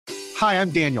Hi,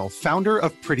 I'm Daniel, founder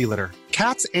of Pretty Litter.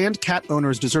 Cats and cat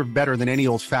owners deserve better than any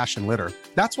old-fashioned litter.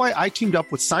 That's why I teamed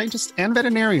up with scientists and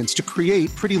veterinarians to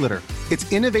create Pretty Litter.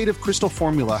 Its innovative crystal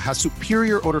formula has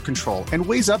superior odor control and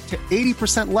weighs up to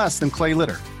 80% less than clay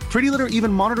litter. Pretty Litter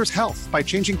even monitors health by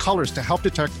changing colors to help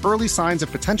detect early signs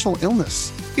of potential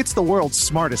illness. It's the world's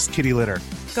smartest kitty litter.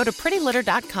 Go to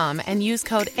prettylitter.com and use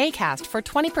code ACAST for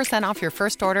 20% off your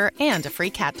first order and a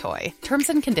free cat toy. Terms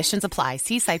and conditions apply.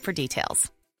 See site for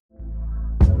details.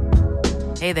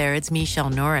 Hey there, it's Michelle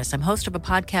Norris. I'm host of a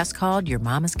podcast called Your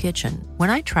Mama's Kitchen.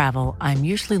 When I travel, I'm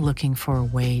usually looking for a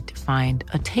way to find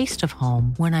a taste of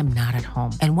home when I'm not at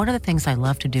home. And one of the things I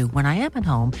love to do when I am at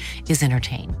home is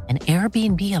entertain. And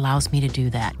Airbnb allows me to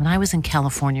do that. When I was in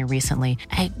California recently,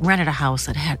 I rented a house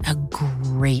that had a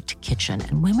great kitchen.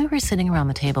 And when we were sitting around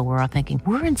the table, we're all thinking,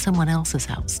 we're in someone else's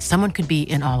house. Someone could be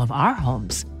in all of our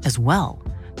homes as well.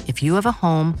 If you have a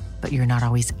home, but you're not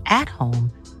always at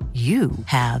home, you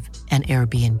have an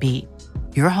Airbnb.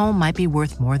 Your home might be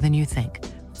worth more than you think.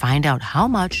 Find out how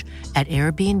much at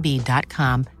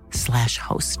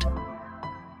airbnb.com/host.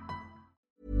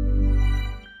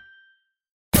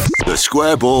 The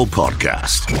Square Ball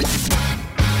Podcast.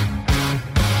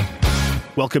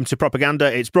 Welcome to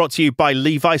Propaganda. It's brought to you by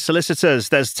Levi Solicitors.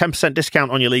 There's 10%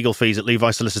 discount on your legal fees at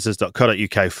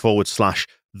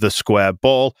levisolicitors.co.uk/The Square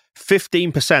Ball.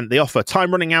 15%, the offer.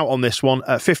 Time running out on this one.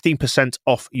 15%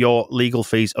 off your legal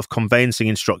fees of conveyancing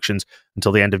instructions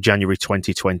until the end of January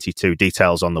 2022.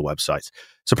 Details on the website.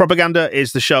 So Propaganda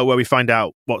is the show where we find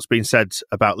out what's been said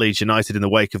about Leeds United in the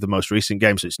wake of the most recent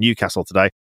game. So it's Newcastle today.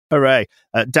 Hooray.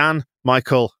 Dan,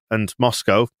 Michael and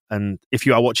Moscow. And if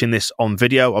you are watching this on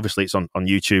video, obviously it's on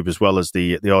YouTube as well as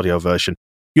the audio version,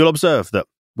 you'll observe that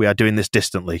we are doing this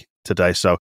distantly today.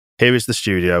 So here is the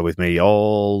studio with me,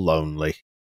 all lonely.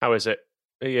 How is it?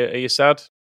 Are you sad?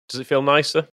 Does it feel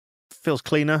nicer? Feels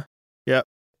cleaner. Yeah.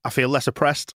 I feel less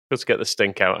oppressed. Good to get the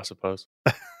stink out, I suppose.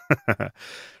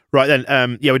 Right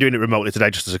then, we're doing it remotely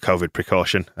today just as a COVID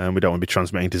precaution. We don't want to be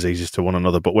transmitting diseases to one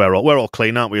another, but we're all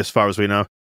clean, aren't we, as far as we know?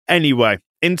 Anyway,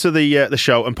 into the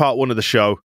show, and part one of the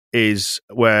show is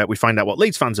where we find out what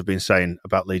Leeds fans have been saying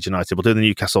about Leeds United. We'll do the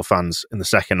Newcastle fans in the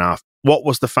second half. What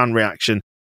was the fan reaction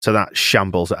to that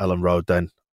shambles at Ellen Road then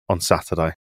on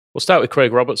Saturday? We'll start with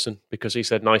Craig Robertson because he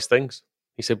said nice things.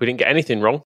 He said, we didn't get anything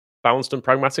wrong. Balanced and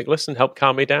pragmatic listen, helped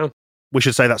calm me down. We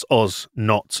should say that's us,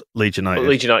 not Leeds United. But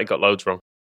Leeds United got loads wrong.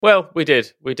 Well, we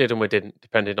did and we didn't,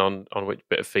 depending on which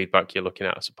bit of feedback you're looking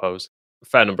at, I suppose. A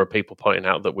fair number of people pointing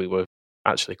out that we were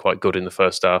actually quite good in the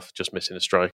first half, just missing a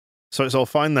strike. So it's all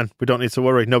fine then. We don't need to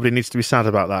worry. Nobody needs to be sad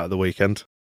about that at the weekend.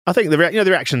 I think the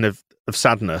reaction of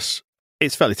sadness,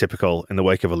 it's fairly typical in the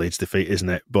wake of a Leeds defeat, isn't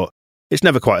it? But it's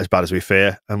never quite as bad as we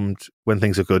fear. And when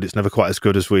things are good, it's never quite as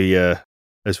good as we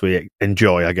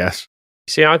enjoy, I guess.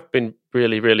 See, I've been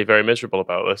really, really very miserable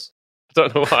about this. I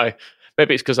don't know why.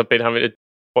 Maybe it's because I've been having to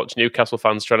watch Newcastle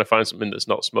fans trying to find something that's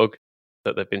not smug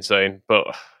that they've been saying. But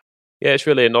yeah, it's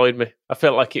really annoyed me. I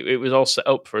felt like it was all set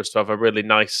up for us to have a really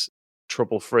nice,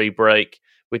 trouble-free break.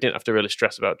 We didn't have to really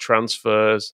stress about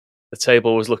transfers. The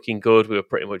table was looking good. We were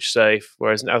pretty much safe.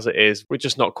 Whereas as it is, we're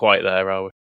just not quite there, are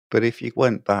we? But if you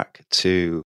went back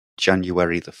to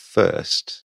January the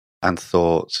 1st and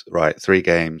thought, right, 3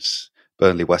 games,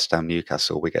 Burnley, West Ham,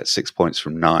 Newcastle, we get 6 points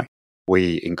from 9.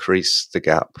 We increase the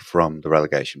gap from the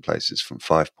relegation places from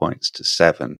 5 points to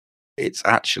 7. It's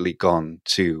actually gone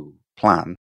to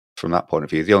plan from that point of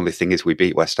view. The only thing is we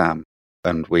beat West Ham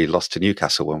and we lost to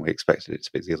Newcastle when we expected it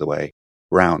to be the other way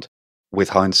round. With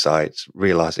hindsight,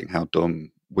 realising how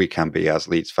dumb we can be as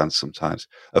Leeds fans sometimes.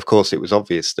 Of course, it was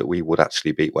obvious that we would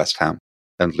actually beat West Ham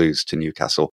and lose to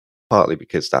Newcastle, partly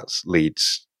because that's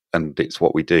Leeds and it's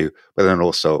what we do, but then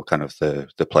also kind of the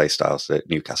play styles that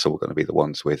Newcastle were going to be the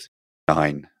ones with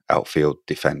 9 outfield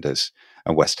defenders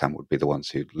and West Ham would be the ones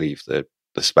who'd leave the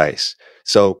space.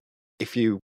 So if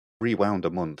you rewound a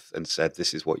month and said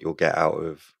this is what you'll get out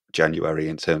of January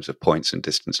in terms of points and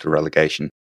distance to relegation,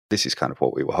 this is kind of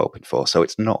what we were hoping for. So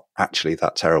it's not actually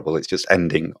that terrible. It's just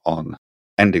ending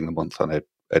the month on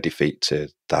a defeat to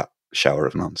that shower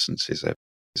of nonsense it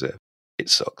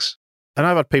sucks. And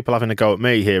I've had people having a go at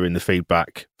me here in the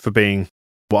feedback for being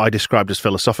what I described as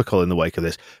philosophical in the wake of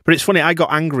this. But it's funny, I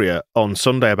got angrier on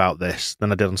Sunday about this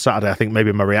than I did on Saturday. I think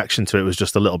maybe my reaction to it was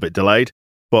just a little bit delayed.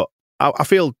 But I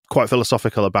feel quite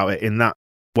philosophical about it in that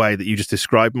way that you just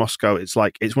described, Moscow. It's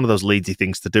like, it's one of those Leedsy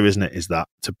things to do, isn't it? Is that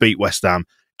to beat West Ham,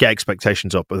 get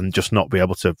expectations up and just not be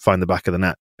able to find the back of the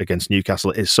net against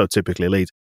Newcastle. It is so typically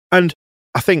Leeds. And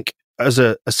I think as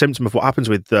a symptom of what happens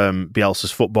with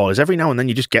Bielsa's football is every now and then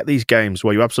you just get these games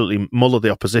where you absolutely muller the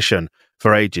opposition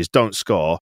for ages, don't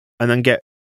score, and then get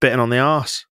bitten on the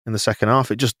arse in the second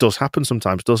half. It just does happen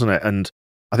sometimes, doesn't it? And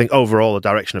I think overall the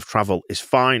direction of travel is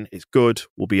fine. It's good.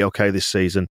 We'll be okay this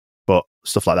season. But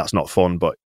stuff like that's not fun.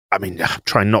 But I mean,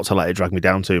 trying not to let it drag me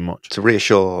down too much. To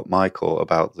reassure Michael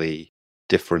about the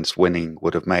difference winning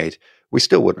would have made, we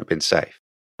still wouldn't have been safe.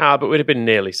 But we'd have been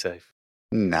nearly safe.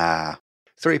 Nah.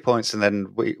 3 points and then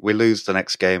we lose the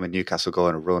next game and Newcastle go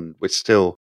on a run.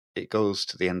 It goes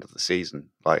to the end of the season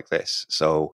like this.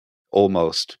 So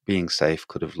almost being safe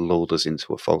could have lulled us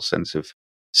into a false sense of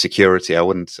security.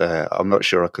 I'm not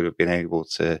sure I could have been able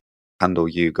to handle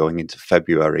you going into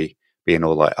February being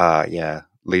all like, yeah,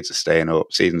 Leeds are staying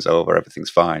up, season's over,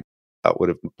 everything's fine. That would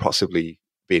have possibly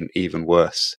been even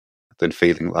worse than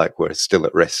feeling like we're still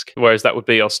at risk. Whereas that would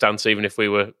be our stance even if we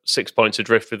were 6 points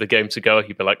adrift with the game to go.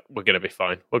 You'd be like, we're going to be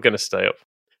fine. We're going to stay up.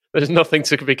 There's nothing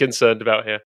to be concerned about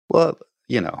here. Well,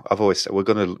 I've always said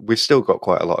we've still got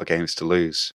quite a lot of games to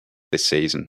lose this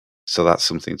season. So that's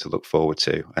something to look forward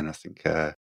to. And I think,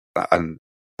 I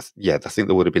think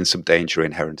there would have been some danger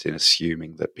inherent in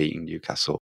assuming that beating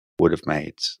Newcastle would have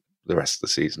made the rest of the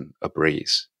season a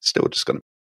breeze. Still just going to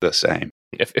be the same.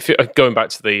 If you're going back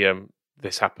to the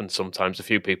this happens sometimes, a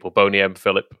few people, Boney M,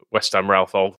 Philip, West Ham,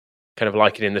 Ralph, all kind of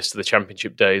likening this to the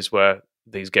Championship days where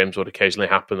these games would occasionally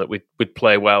happen that we'd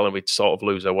play well and we'd sort of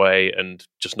lose our way and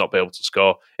just not be able to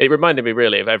score. It reminded me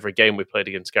really of every game we played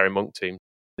against Gary Monk team in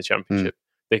the Championship.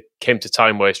 They came to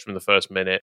time waste from the first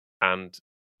minute, and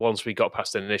once we got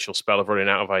past an initial spell of running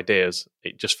out of ideas,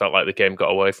 it just felt like the game got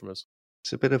away from us.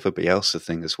 It's a bit of a Bielsa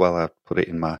thing as well. I put it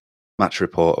in my match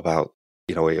report about,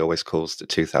 he always calls the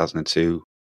 2002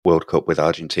 World Cup with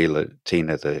Argentina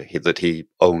that he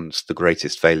owns the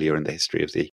greatest failure in the history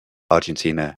of the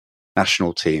Argentina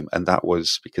national team. And that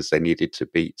was because they needed to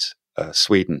beat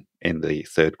Sweden in the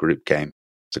third group game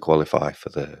to qualify for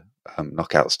the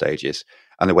knockout stages.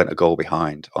 And they went a goal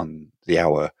behind on the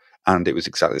hour. And it was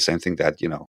exactly the same thing. They had,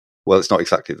 well, it's not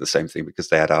exactly the same thing because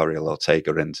they had Ariel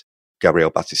Ortega and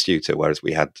Gabriel Batistuta, whereas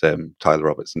we had Tyler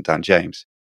Roberts and Dan James.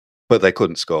 But they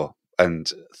couldn't score.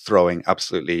 And throwing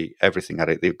absolutely everything at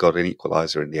it. They've got an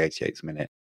equaliser in the 88th minute,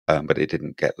 but it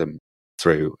didn't get them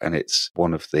through. And it's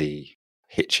one of the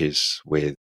hitches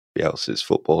with Bielsa's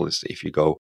football is that if you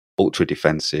go ultra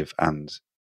defensive and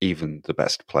even the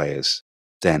best players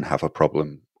then have a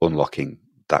problem unlocking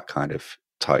that kind of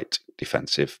tight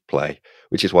defensive play,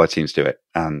 which is why teams do it.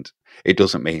 And it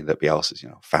doesn't mean that Bielsa's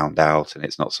found out, and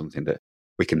it's not something that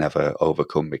we can never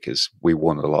overcome because we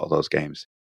won a lot of those games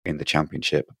in the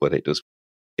Championship, but it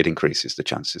increases the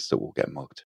chances that we'll get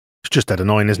mugged. It's just dead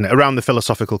annoying, isn't it? Around the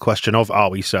philosophical question of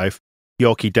are we safe?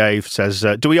 Yorkie Dave says,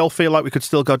 do we all feel like we could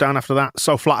still go down after that?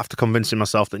 So flat after convincing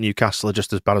myself that Newcastle are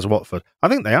just as bad as Watford. I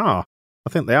think they are. I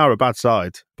think they are a bad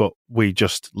side, but we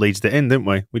just leads it in, didn't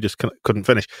we? We just couldn't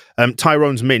finish.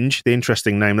 Tyrone's Minge, the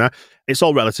interesting name there. It's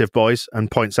all relative, boys, and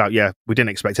points out, we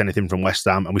didn't expect anything from West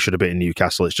Ham, and we should have beaten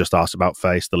Newcastle. It's just arse about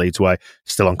face, the Leeds way.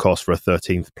 Still on course for a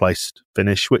 13th placed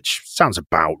finish, which sounds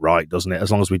about right, doesn't it?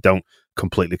 As long as we don't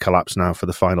completely collapse now for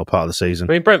the final part of the season.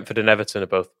 I mean, Brentford and Everton are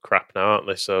both crap now, aren't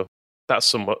they? So that's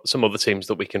some other teams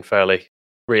that we can fairly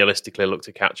realistically look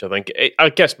to catch, I think. I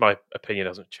guess my opinion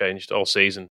hasn't changed all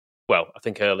season. Well, I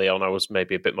think early on I was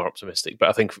maybe a bit more optimistic, but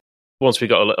I think once we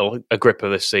got a grip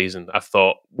of this season, I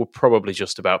thought we'll probably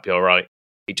just about be all right.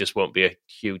 It just won't be a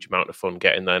huge amount of fun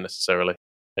getting there necessarily.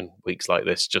 And weeks like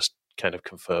this just kind of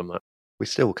confirm that. We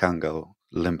still can go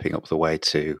limping up the way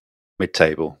to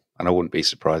mid-table, and I wouldn't be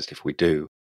surprised if we do.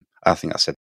 I think I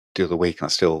said the other week, and I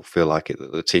still feel like it,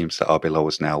 that the teams that are below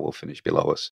us now will finish below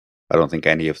us. I don't think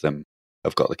any of them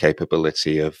have got the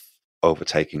capability of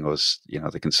overtaking us.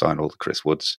 They can sign all the Chris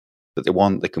Woods that they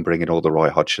want. They can bring in all the Roy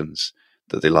Hodgsons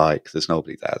that they like. There's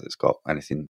nobody there that's got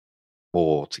anything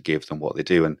more to give than what they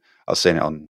do. And I was saying it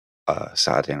on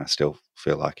Saturday, and I still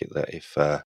feel like it, that if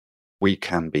we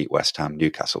can beat West Ham,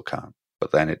 Newcastle can't.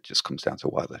 But then it just comes down to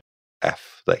why the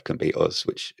F they can beat us,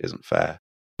 which isn't fair.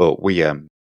 But we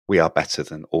are better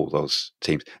than all those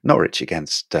teams. Norwich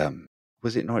against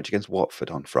was it Norwich against Watford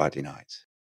on Friday night?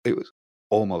 It was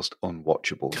almost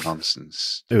unwatchable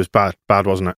nonsense. It was bad,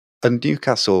 wasn't it? And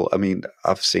Newcastle, I mean,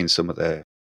 I've seen some of their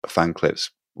fan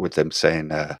clips with them saying,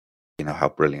 how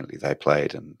brilliantly they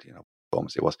played and,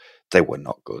 performance it was. They were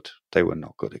not good. They were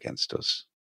not good against us.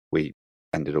 We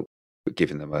ended up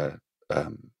giving them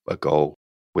a goal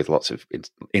with lots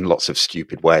of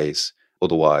stupid ways.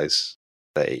 Otherwise,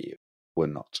 they were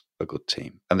not a good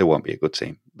team, and they won't be a good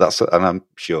team. And I'm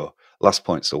sure last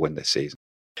points they'll win this season.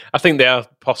 I think they are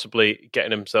possibly getting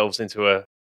themselves into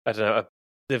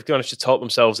they've managed to talk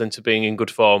themselves into being in good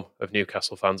form of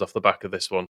Newcastle fans off the back of this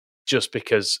one, just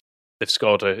because they've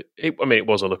scored it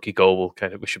was a lucky goal.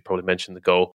 We should probably mention the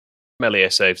goal. Meslier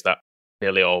saves that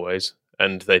nearly always,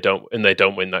 and they don't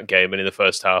win that game. And in the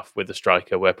first half, with the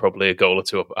striker, we're probably a goal or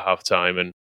two up at half time,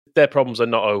 and their problems are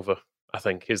not over. I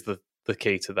think is the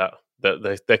key to that.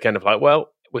 That they're kind of like,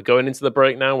 well, we're going into the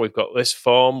break now. We've got this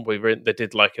form. They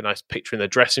did like a nice picture in the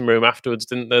dressing room afterwards,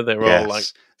 didn't they? They were all like,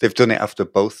 they've done it after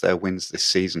both their wins this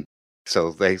season.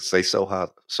 So they say so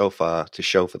far to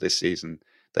show for this season.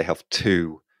 They have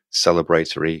 2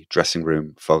 celebratory dressing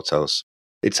room photos.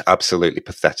 It's absolutely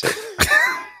pathetic.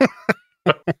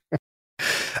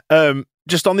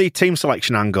 Just on the team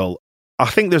selection angle, I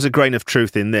think there's a grain of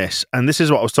truth in this, and this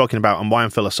is what I was talking about and why I'm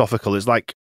philosophical, is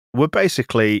like, we're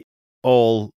basically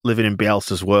all living in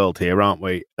Bielsa's world here, aren't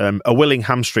we? A willing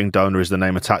hamstring donor is the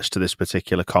name attached to this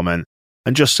particular comment.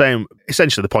 And just saying,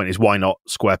 essentially the point is, why not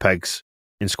square pegs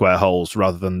in square holes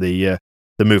rather than the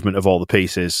movement of all the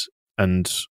pieces,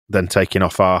 and then taking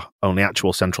off our only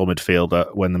actual central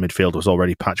midfielder when the midfield was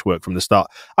already patchwork from the start.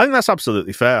 I think that's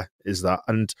absolutely fair, is that?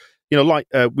 And, you know, like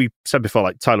we said before,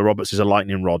 like Tyler Roberts is a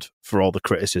lightning rod for all the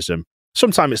criticism.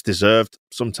 Sometimes it's deserved,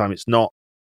 sometimes it's not.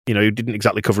 You know, he didn't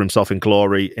exactly cover himself in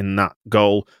glory in that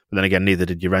goal, but then again, neither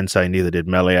did Llorente, neither did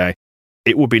Meslier.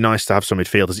 It would be nice to have some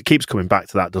midfielders. It keeps coming back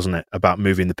to that, doesn't it? About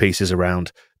moving the pieces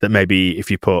around, that maybe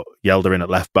if you put Yelder in at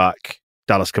left back,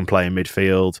 Dallas can play in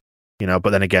midfield, you know,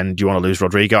 but then again, do you want to lose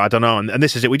Rodrigo? I don't know. And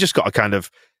this is it. We just got to kind of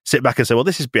sit back and say, well,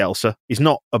 this is Bielsa. He's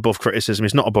not above criticism.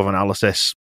 He's not above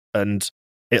analysis, and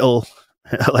it'll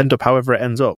end up however it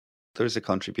ends up. There is a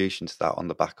contribution to that on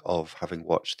the back of having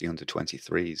watched the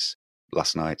under-23s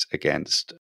last night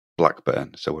against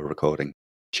Blackburn. So we're recording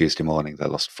Tuesday morning. They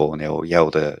lost 4-0.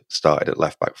 Yelder started at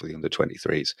left back for the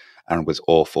under-23s and was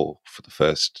awful for the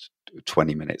first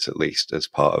 20 minutes at least as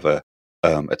part of a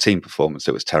team performance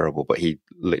that was terrible, but he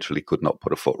literally could not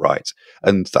put a foot right.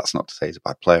 And that's not to say he's a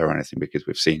bad player or anything, because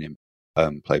we've seen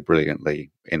him play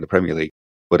brilliantly in the Premier League.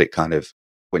 But it kind of,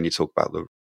 when you talk about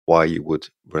why you would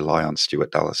rely on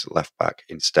Stuart Dallas at left back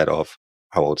instead of,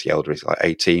 how old's Yelder? He's like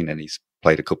 18 and he's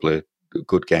played a couple of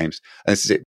good games. And this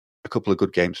is it, a couple of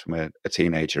good games from a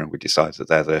teenager, and we decide that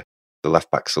they're the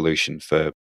left back solution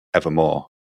for evermore.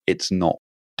 It's not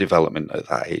development at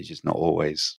that age. It's not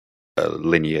always a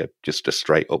linear, just a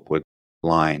straight upward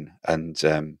line. And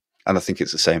I think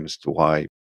it's the same as to why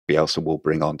Bielsa will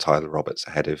bring on Tyler Roberts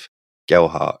ahead of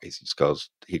Gelhardt.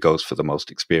 He goes for the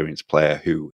most experienced player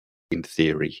who, in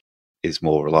theory, is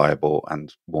more reliable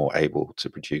and more able to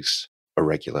produce a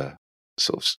regular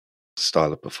sort of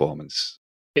style of performance.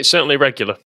 It's certainly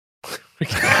regular.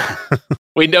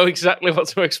 We know exactly what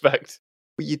to expect.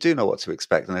 But you do know what to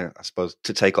expect, and I suppose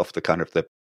to take off the kind of the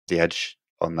edge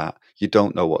on that, you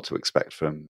don't know what to expect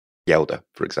from Yelder,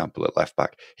 for example, at left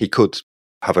back. He could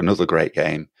have another great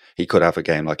game. He could have a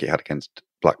game like he had against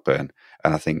Blackburn,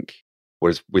 and I think,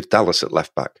 whereas with Dallas at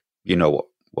left back, you know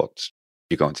what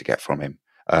you're going to get from him,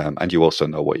 and you also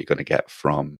know what you're going to get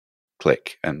from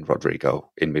Click and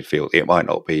Rodrigo in midfield. It might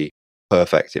not be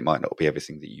perfect, it might not be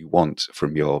everything that you want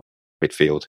from your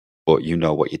midfield, but you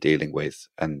know what you're dealing with,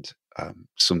 and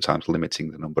sometimes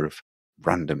limiting the number of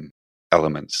random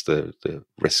elements, the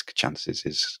risk chances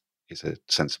is a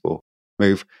sensible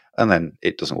move, and then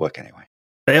it doesn't work anyway.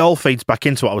 It all feeds back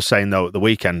into what I was saying though at the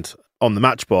weekend on the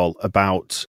match ball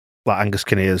about like Angus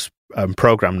Kinnear's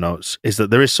program notes, is that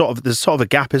there's sort of a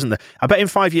gap, isn't there? I bet in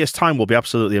 5 years' time will be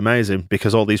absolutely amazing,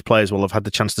 because all these players will have had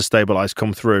the chance to stabilise,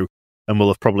 come through, and will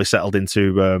have probably settled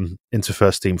into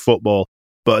first team football.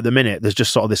 But at the minute, there's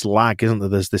just sort of this lag, isn't there?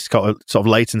 There's this sort of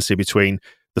latency between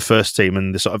the first team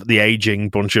and the sort of the aging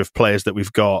bunch of players that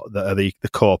we've got that are the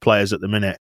core players at the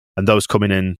minute, and those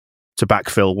coming in to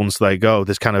backfill once they go.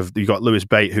 There's kind of, you've got Lewis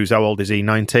Bate, who's, how old is he?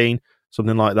 19,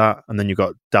 something like that, and then you've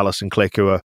got Dallas and Click, who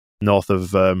are north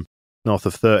of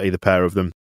 30, the pair of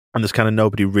them, and there's kind of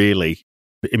nobody really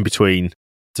in between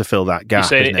to fill that gap.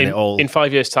 You're saying in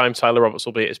 5 years' time, Tyler Roberts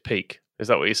will be at his peak. Is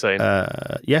that what you're saying?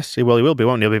 Yes, he will be,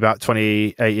 won't he? He'll be about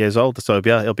 28 years old, so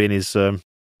yeah, he'll be in his.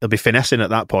 He'll be finessing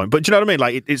at that point. But do you know what I mean?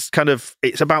 Like,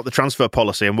 it's about the transfer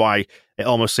policy and why it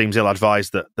almost seems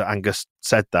ill-advised that Angus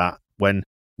said that, when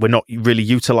we're not really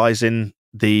utilising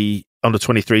the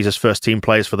under-23s as first-team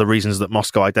players for the reasons that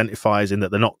Moscow identifies, in that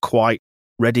they're not quite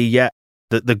ready yet.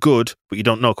 That they're good, but you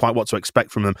don't know quite what to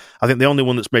expect from them. I think the only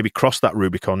one that's maybe crossed that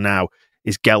Rubicon now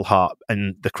is Gelhardt,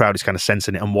 and the crowd is kind of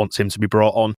sensing it and wants him to be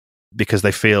brought on, because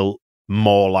they feel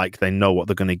more like they know what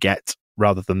they're going to get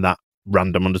rather than that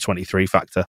random under-23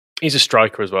 factor. He's a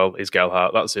striker as well, is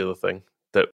Gelhardt. That's the other thing,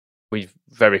 that we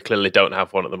very clearly don't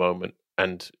have one at the moment.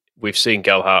 And we've seen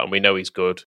Gelhardt and we know he's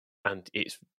good. And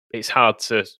it's hard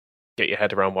to get your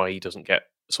head around why he doesn't get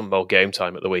some more game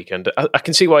time at the weekend. I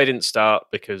can see why he didn't start,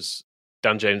 because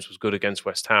Dan James was good against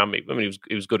West Ham.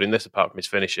 He was good in this apart from his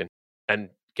finishing. And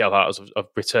Gelhardt was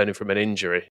returning from an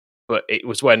injury. But it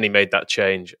was when he made that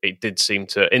change, it did seem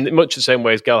to, in much the same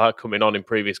way as Gelhardt coming on in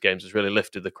previous games has really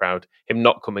lifted the crowd. Him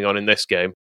not coming on in this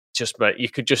game, you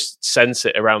could just sense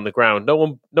it around the ground. No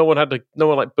one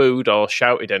like booed or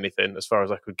shouted anything, as far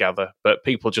as I could gather. But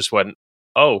people just went,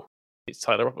 "Oh, it's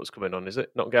Tyler Roberts coming on, is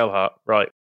it? Not Gelhardt, right?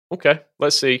 Okay,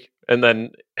 let's see." And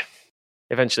then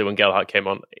eventually, when Gelhardt came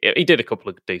on, he did a couple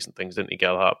of decent things, didn't he,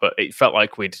 Gelhardt? But it felt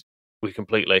like we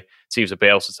completely, to use a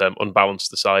Bielsa term,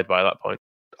 unbalanced the side by that point.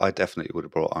 I definitely would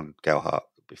have brought on Gelhardt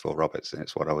before Roberts, and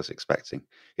it's what I was expecting.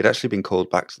 He'd actually been called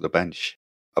back to the bench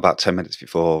about 10 minutes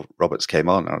before Roberts came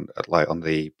on, on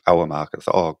the hour mark. I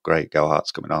thought, oh, great,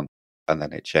 Gelhardt's coming on. And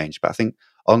then it changed. But I think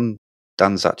on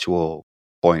Dan's actual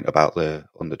point about the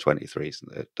under-23s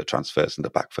and the transfers and the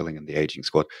backfilling and the ageing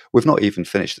squad, we've not even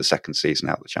finished the second season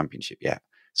out of the Championship yet.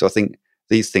 So I think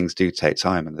these things do take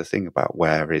time. And the thing about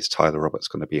where is Tyler Roberts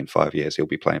going to be in 5 years, he'll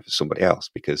be playing for somebody else,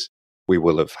 because we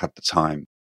will have had the time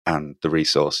and the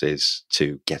resources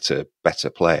to get a better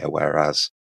player. Whereas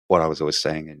what I was always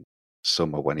saying in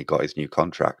summer when he got his new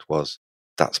contract was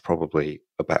that's probably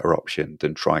a better option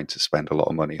than trying to spend a lot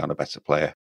of money on a better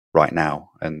player right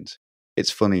now. And it's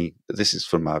funny, this is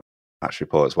from my match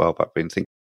report as well, but I've been thinking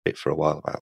a bit for a while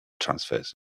about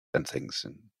transfers and things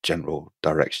and general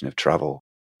direction of travel.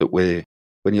 That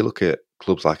when you look at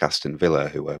clubs like Aston Villa,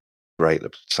 who are great,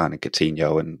 signing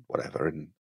Coutinho and whatever, and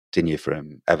Digne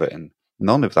from Everton,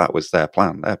 none of that was their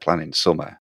plan. Their plan in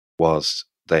summer was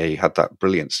they had that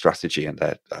brilliant strategy, and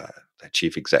their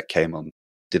chief exec came on,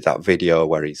 did that video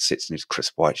where he sits in his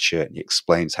crisp white shirt and he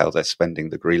explains how they're spending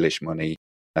the Grealish money,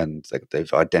 and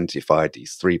they've identified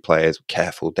these 3 players with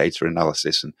careful data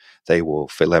analysis, and they will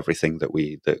fill everything that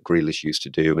Grealish used to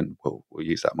do, and we'll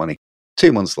use that money.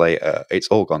 2 months later, it's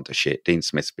all gone to shit. Dean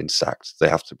Smith's been sacked. They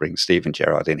have to bring Steven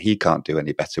Gerrard in. He can't do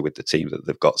any better with the team that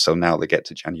they've got. So now they get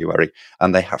to January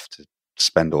and they have to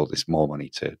spend all this more money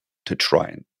to try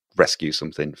and rescue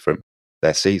something from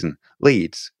their season.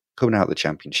 Leeds, coming out of the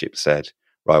Championship, said,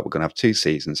 right, we're going to have 2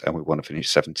 seasons and we want to finish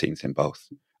 17th in both.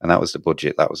 And that was the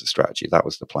budget, that was the strategy, that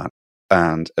was the plan.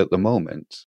 And at the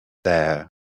moment, they're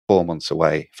 4 months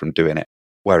away from doing it.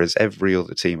 Whereas every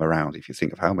other team around, if you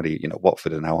think of how many,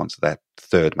 Watford are now onto their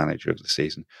 3rd manager of the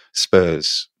season.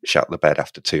 Spurs shut the bed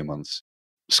after 2 months.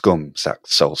 Scum sacked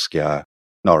Solskjaer.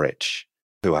 Norwich,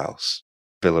 who else?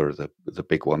 Villa are the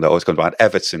big one that always comes to mind.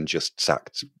 Everton just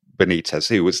sacked Benitez,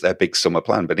 who was their big summer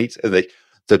plan. Benitez,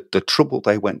 the trouble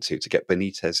they went to get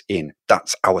Benitez in,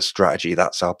 that's our strategy,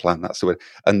 that's our plan, that's the way.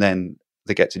 And then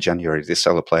they get to January, they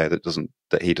sell a player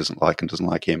that he doesn't like and doesn't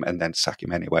like him, and then sack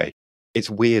him anyway. It's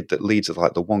weird that Leeds are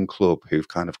like the one club who've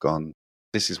kind of gone,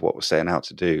 this is what we're setting out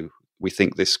to do. We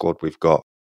think this squad we've got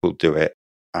will do it,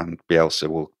 and Bielsa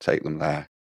will take them there.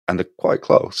 And they're quite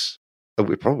close. And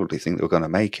we probably think they're going to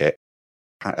make it.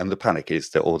 And the panic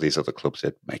is that all these other clubs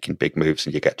are making big moves,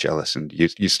 and you get jealous and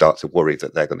you start to worry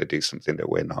that they're going to do something that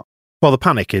we're not. Well, the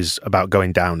panic is about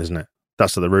going down, isn't it?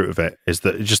 That's at the root of it, is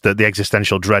that just the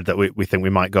existential dread that we think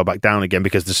we might go back down again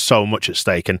because there's so much at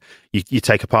stake, and you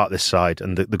take apart this side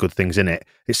and the good things in it.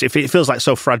 It feels like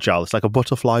so fragile. It's like a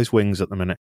butterfly's wings at the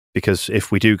minute, because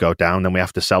if we do go down, then we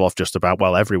have to sell off just about,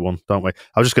 everyone, don't we?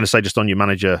 I was just going to say, just on your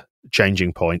manager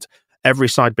changing point, every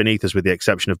side beneath us, with the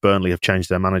exception of Burnley, have changed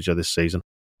their manager this season.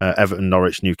 Everton,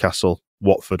 Norwich, Newcastle,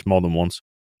 Watford more than once.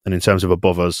 And in terms of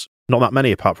above us, not that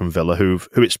many apart from Villa, who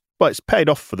it's paid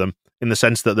off for them in the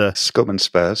sense that the Scum and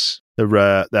Spurs,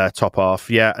 their top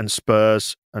half, and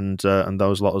Spurs and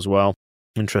those lot as well.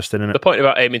 Interesting, isn't it? The point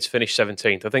about aiming to finish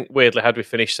 17th, I think weirdly, had we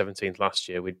finished 17th last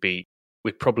year,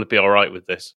 we'd probably be all right with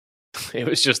this. It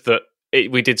was just that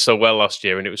we did so well last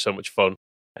year and it was so much fun,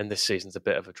 and this season's a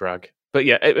bit of a drag. But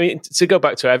yeah, I mean, to go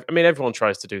back to, everyone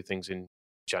tries to do things in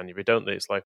January, don't they? It's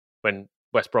like when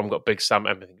West Brom got Big Sam,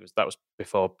 I think that was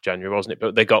before January, wasn't it?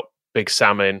 But they got Big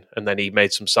Sam in, and then he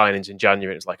made some signings in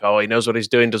January. It's like, oh, he knows what he's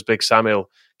doing. Does Big Sam? He'll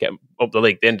get up the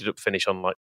league. They ended up finish on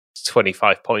like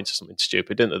 25 points or something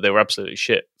stupid, didn't they? They were absolutely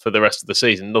shit for the rest of the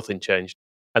season. Nothing changed,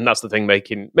 and that's the thing.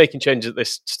 Making changes at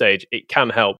this stage, it can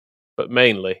help, but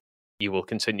mainly you will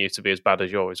continue to be as bad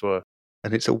as you always were.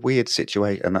 And it's a weird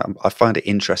situation, and I find it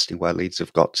interesting where Leeds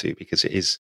have got to, because it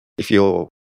is, if you're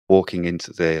walking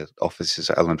into the offices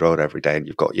at Elland Road every day and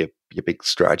you've got your big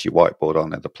strategy whiteboard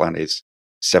on, and the plan is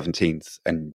 17th,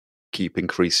 and keep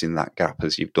increasing that gap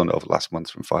as you've done over the last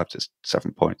month from 5 to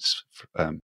 7 points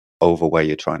over where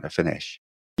you're trying to finish.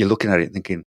 You're looking at it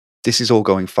thinking, this is all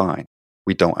going fine.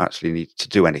 We don't actually need to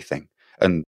do anything.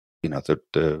 And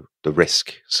the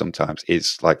risk sometimes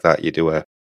is like that. You do a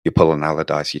you pull an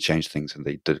Allardyce, you change things, and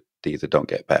they either don't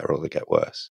get better or they get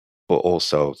worse. But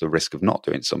also the risk of not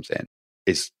doing something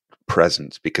is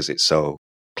present because it's so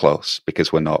close,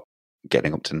 because we're not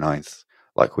getting up to ninth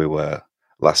like we were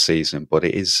last season. But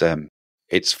it is,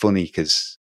 it's funny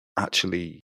because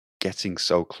actually getting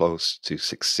so close to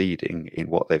succeeding in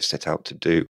what they've set out to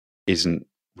do isn't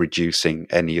reducing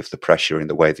any of the pressure in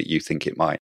the way that you think it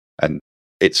might. And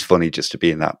it's funny just to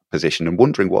be in that position and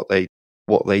wondering what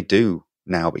they do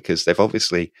now, because they've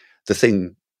obviously,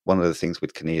 one of the things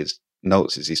with Kinnear's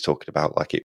notes is he's talking about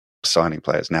like it signing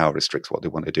players now restricts what they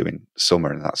want to do in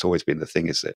summer. And that's always been the thing,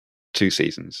 is that 2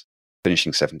 seasons,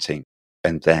 finishing 17th,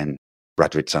 and then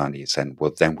Radrizzani is saying,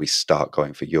 well, then we start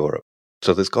going for Europe.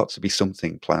 So there's got to be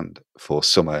something planned for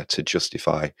summer to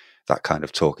justify that kind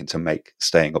of talk and to make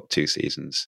staying up 2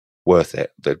 seasons worth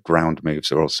it. The ground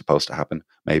moves are all supposed to happen.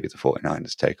 Maybe the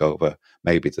 49ers take over.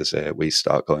 Maybe we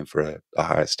start going for a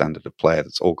higher standard of player.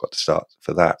 That's all got to start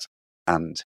for that.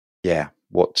 And yeah,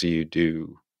 what do you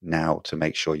do now to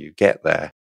make sure you get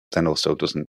there? Then also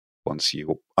doesn't, once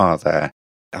you are there,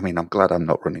 I mean, I'm glad I'm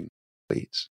not running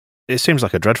Leeds. It seems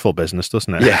like a dreadful business,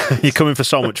 doesn't it? Yeah. You're coming for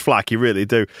so much flack, you really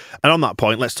do. And on that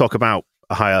point, let's talk about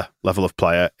a higher level of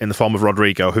player in the form of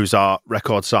Rodrigo, who's our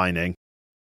record signing.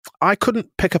 I couldn't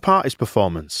pick apart his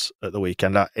performance at the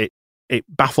weekend. It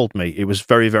baffled me. It was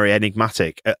very, very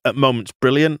enigmatic. At moments,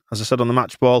 brilliant, as I said on the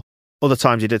match ball. Other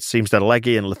times, he did seem dead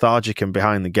leggy and lethargic and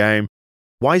behind the game.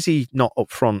 Why is he not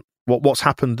up front? What's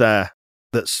happened there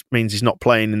that means he's not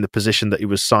playing in the position that he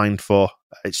was signed for?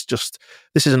 It's just,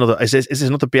 is this another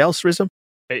Bielsa-ism?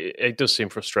 It does seem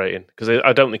frustrating because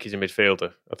I don't think he's a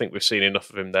midfielder. I think we've seen enough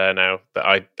of him there now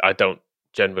that I don't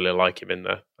generally like him in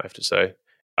there, I have to say.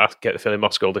 I get the feeling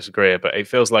Moscow will disagree, but it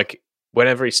feels like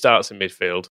whenever he starts in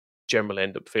midfield, generally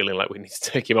end up feeling like we need to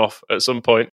take him off at some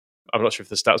point. I'm not sure if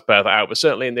the stats bear that out, but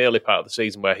certainly in the early part of the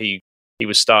season where he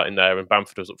was starting there and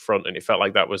Bamford was up front, and it felt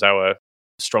like that was our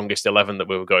strongest 11 that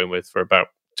we were going with for about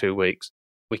 2 weeks.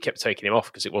 We kept taking him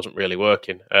off because it wasn't really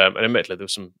working. And admittedly, there were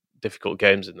some difficult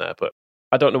games in there, but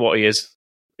I don't know what he is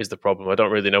the problem. I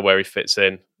don't really know where he fits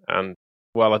in. And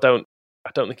while I don't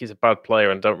think he's a bad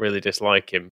player and don't really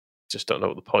dislike him, just don't know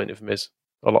what the point of him is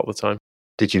a lot of the time.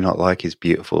 Did you not like his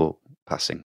beautiful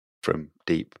passing from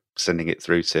deep, sending it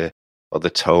through to the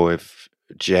toe of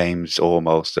James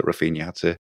almost, that Rafinha had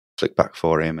to flick back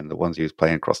for him, and the ones he was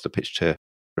playing across the pitch to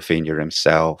Rafinha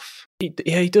himself? He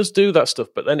does do that stuff,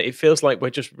 but then it feels like we're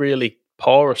just really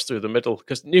porous through the middle,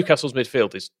 because Newcastle's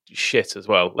midfield is shit as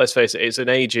well. Let's face it, it's an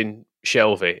aging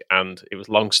Shelvey, and it was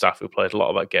Longstaff who played a lot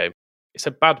of that game. It's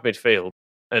a bad midfield,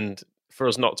 and for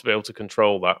us not to be able to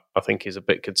control that, I think is a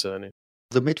bit concerning.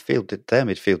 Their midfield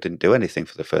didn't do anything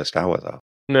for the first hour, though.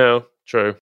 No,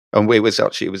 true. And it was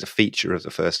a feature of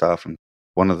the first half. And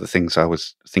one of the things I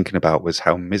was thinking about was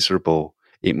how miserable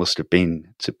it must have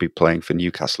been to be playing for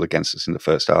Newcastle against us in the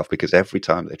first half, because every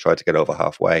time they tried to get over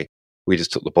halfway, we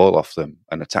just took the ball off them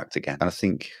and attacked again. And I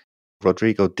think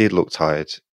Rodrigo did look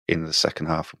tired in the second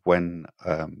half. When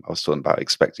I was talking about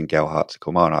expecting Gelhardt to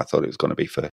come on, I thought it was going to be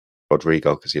for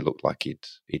Rodrigo because he looked like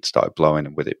he'd started blowing,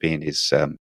 and with it being his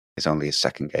only his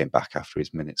second game back after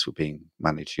his minutes were being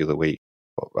managed the other week.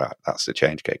 But right, that's the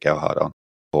change. Get Gelhardt on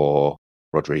for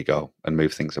Rodrigo and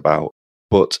move things about.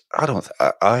 But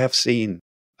I have seen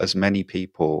as many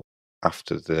people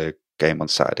after the game on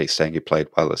Saturday saying he played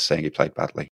well as saying he played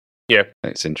badly. Yeah,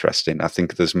 and it's interesting. I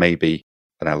think there's maybe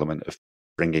an element of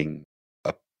bringing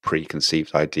a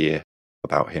preconceived idea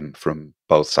about him from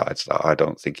both sides, that I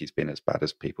don't think he's been as bad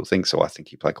as people think. So I think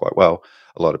he played quite well.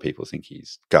 A lot of people think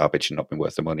he's garbage and not been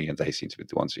worth the money, and they seem to be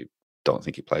the ones who don't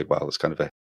think he played well. It's kind of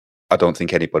I don't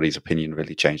think anybody's opinion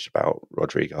really changed about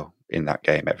Rodrigo in that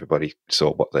game. Everybody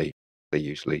saw what they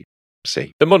usually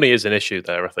see. The money is an issue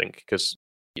there, I think, because,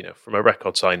 from a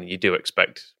record signing, you do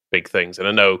expect big things. And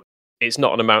I know it's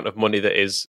not an amount of money that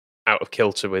is out of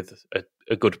kilter with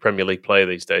a good Premier League player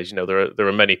these days. There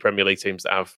are many Premier League teams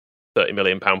that have £30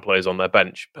 million players on their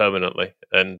bench permanently.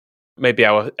 And maybe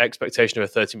our expectation of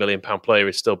a £30 million player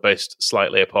is still based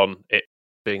slightly upon it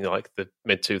being like the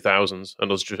mid-2000s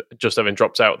and us just having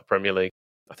dropped out of the Premier League.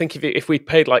 I think if we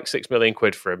paid like £6 million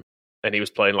for him and he was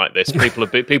playing like this, people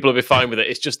would be fine with it.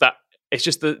 It's just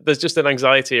there's just an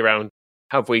anxiety around,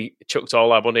 have we chucked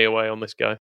all our money away on this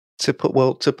guy? To put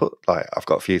I've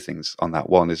got a few things on that.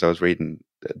 One is I was reading,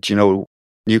 do you know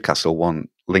Newcastle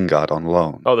want Lingard on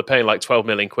loan? Oh, they're paying like 12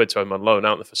 million quid to him on loan,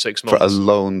 aren't they, for 6 months? For a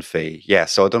loan fee, yeah.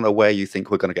 So I don't know where you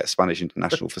think we're going to get Spanish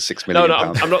international for £6 million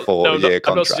I'm not, four-year contract.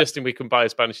 I'm not suggesting we can buy a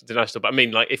Spanish international, but I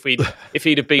mean, like, if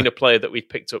he'd have been a player that we'd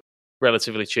picked up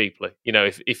relatively cheaply,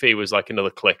 if he was like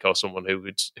another Click or someone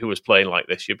who was playing like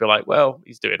this, you'd be like, well,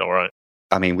 he's doing all right.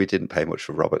 I mean, we didn't pay much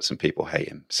for Roberts, and people hate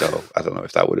him, so I don't know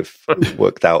if that would have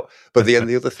worked out. But the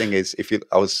other thing is,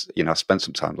 I spent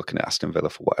some time looking at Aston Villa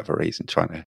for whatever reason,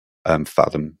 trying to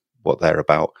fathom what they're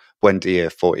about.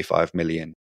 Buendia, 45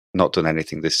 million, not done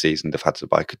anything this season. They've had to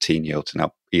buy Coutinho to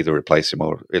now either replace him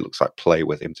or it looks like play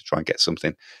with him to try and get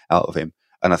something out of him.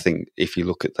 And I think if you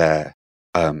look at their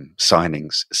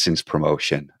signings since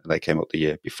promotion, they came up the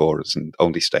year before us and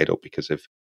only stayed up because of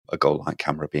a goal line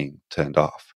camera being turned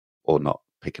off or not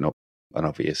picking up an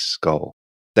obvious goal.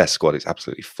 Their squad is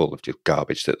absolutely full of just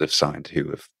garbage that they've signed who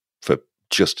have, for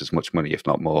just as much money, if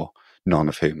not more, none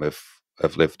of whom have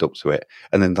lived up to it.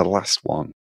 And then the last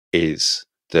one is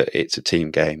that it's a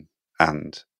team game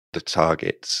and the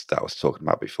targets that I was talking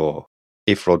about before.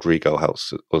 If Rodrigo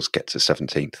helps us get to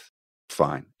 17th,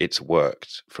 fine. It's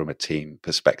worked from a team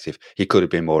perspective. He could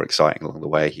have been more exciting along the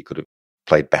way. He could have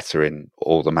played better in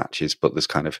all the matches, but there's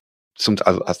kind of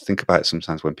I think about it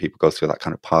sometimes when people go through that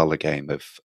kind of parlor game of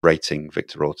rating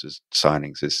Victor Orta's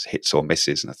signings as hits or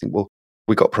misses. And I think, well,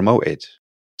 we got promoted.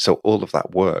 So all of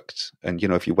that worked. And,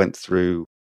 if you went through,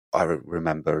 I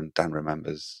remember, and Dan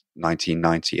remembers,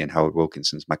 1990 and Howard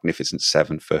Wilkinson's magnificent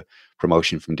 7 for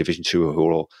promotion from Division 2, who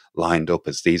were all lined up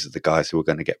as these are the guys who were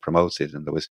going to get promoted. And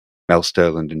there was Mel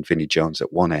Sterland and Vinnie Jones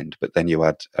at one end, but then you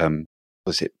had,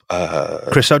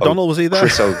 Chris O'Donnell, was he there?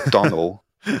 Chris O'Donnell.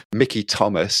 Mickey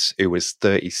Thomas, who was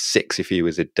 36 if he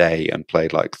was a day and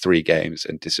played like 3 games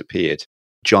and disappeared.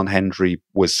 John Hendry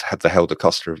had the Helder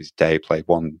Costa of his day, played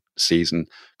 1 season,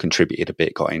 contributed a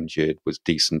bit, got injured, was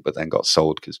decent, but then got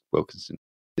sold because Wilkinson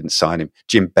didn't sign him.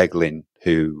 Jim Beglin,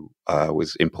 who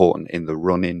was important in the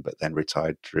run-in, but then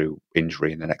retired through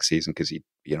injury in the next season because he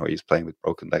was playing with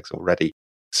broken legs already.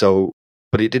 So,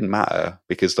 but it didn't matter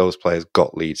because those players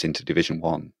got Leeds into Division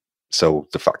 1. So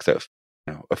the fact that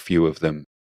a few of them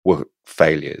were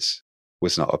failures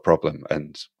was not a problem,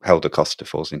 and Helder Costa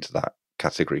falls into that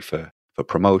category for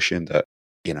promotion. That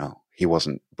he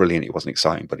wasn't brilliant, he wasn't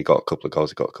exciting, but he got a couple of goals,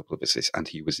 he got a couple of assists, and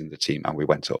he was in the team, and we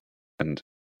went up. And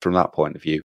from that point of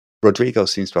view, Rodrigo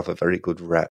seems to have a very good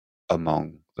rep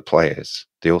among the players.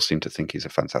 They all seem to think he's a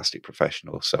fantastic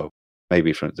professional. So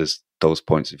maybe there's those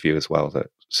points of view as well, that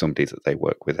somebody that they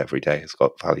work with every day has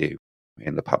got value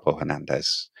in the Pablo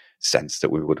Hernandez sense, that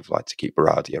we would have liked to keep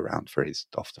Berardi around for his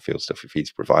off-the-field stuff. If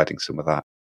he's providing some of that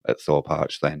at Thorpe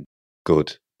Arch, then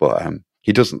good. But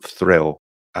he doesn't thrill,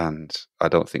 and I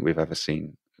don't think we've ever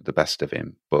seen the best of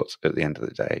him. But at the end of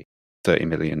the day, 30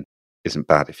 million isn't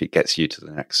bad if it gets you to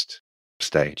the next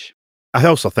stage. I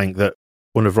also think that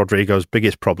one of Rodrigo's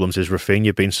biggest problems is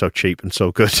Rafinha being so cheap and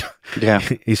so good. Yeah.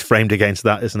 He's framed against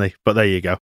that, isn't he? But there you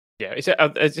go. Yeah,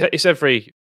 it's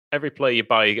every player you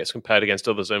buy, he gets compared against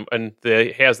others, and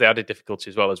he has the added difficulty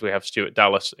as well, as we have Stuart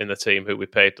Dallas in the team, who we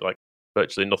paid like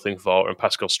virtually nothing for, and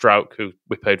Pascal Strauch, who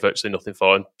we paid virtually nothing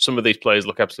for. And some of these players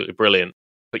look absolutely brilliant,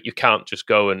 but you can't just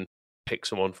go and pick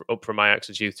someone up from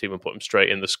Ajax's youth team and put him straight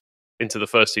into the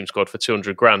first team squad for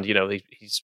 200 grand.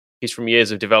 He's from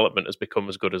years of development has become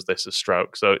as good as this as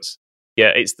Strauch. So it's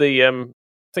the I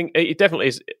think it definitely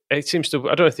is. It seems to.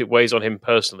 I don't know if it weighs on him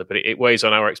personally, but it weighs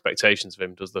on our expectations of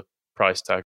him. Does the price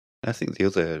tag? I think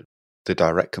the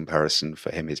direct comparison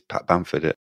for him is Pat Bamford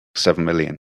at 7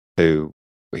 million, who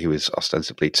he was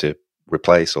ostensibly to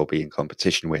replace or be in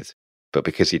competition with, but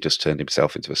because he just turned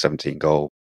himself into a 17-goal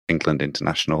England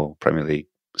international Premier League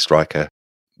striker,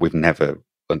 we've never,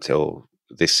 until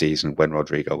this season, when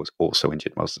Rodrigo was also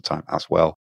injured most of the time as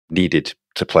well, needed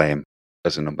to play him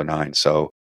as a number 9. So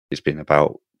it's been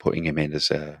about putting him in as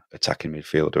a attacking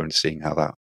midfielder and seeing how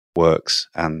that works.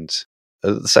 And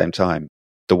at the same time,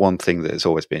 the one thing that has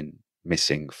always been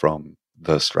missing from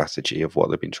the strategy of what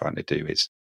they've been trying to do is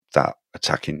that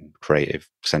attacking, creative,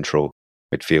 central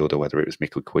midfielder, whether it was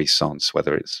Mikkel Cuisance,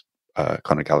 whether it's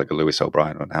Conor Gallagher, Lewis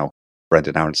O'Brien, or now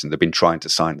Brendan Aronson. They've been trying to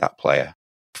sign that player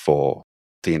for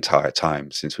the entire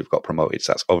time since we've got promoted.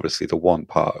 So that's obviously the one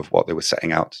part of what they were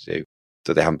setting out to do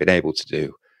that they haven't been able to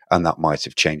do. And that might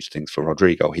have changed things for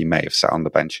Rodrigo. He may have sat on the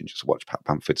bench and just watched Pat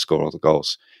Bamford score all the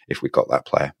goals if we got that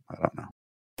player. I don't know.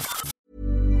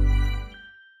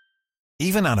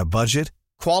 Even on a budget,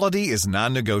 quality is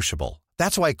non-negotiable.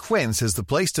 That's why Quince is the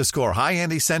place to score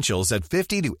high-end essentials at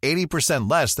 50 to 80%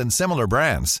 less than similar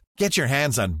brands. Get your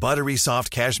hands on buttery soft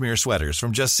cashmere sweaters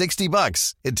from just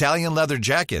 $60, Italian leather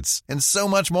jackets, and so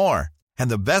much more.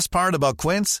 And the best part about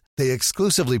Quince, they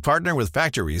exclusively partner with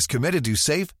factories committed to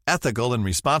safe, ethical, and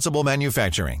responsible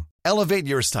manufacturing. Elevate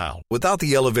your style without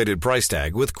the elevated price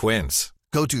tag with Quince.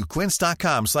 Go to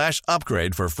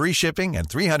quince.com/upgrade for free shipping and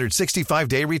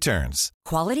 365-day returns.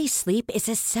 Quality sleep is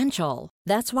essential.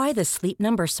 That's why the Sleep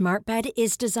Number Smart Bed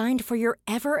is designed for your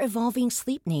ever-evolving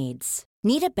sleep needs.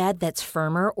 Need a bed that's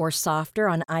firmer or softer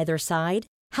on either side?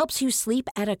 Helps you sleep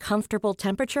at a comfortable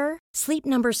temperature? Sleep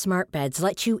Number Smart Beds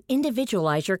let you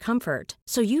individualize your comfort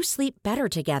so you sleep better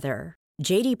together.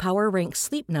 J.D. Power ranks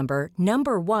Sleep Number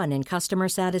number 1 in customer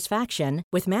satisfaction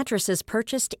with mattresses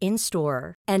purchased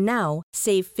in-store. And now,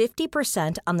 save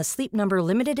 50% on the Sleep Number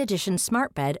Limited Edition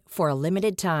Smart Bed for a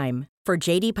limited time. For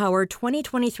J.D. Power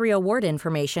 2023 award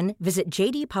information, visit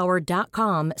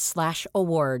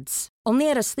jdpower.com/awards. Only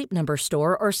at a Sleep Number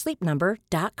store or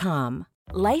sleepnumber.com.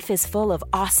 Life is full of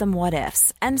awesome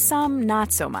what-ifs, and some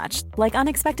not so much, like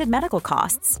unexpected medical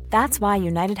costs. That's why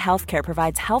United Healthcare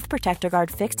provides Health Protector Guard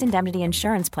fixed indemnity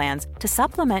insurance plans to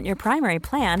supplement your primary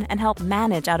plan and help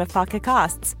manage out-of-pocket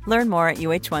costs. Learn more at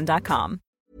uh1.com.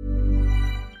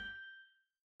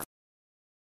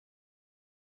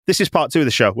 This is part 2 of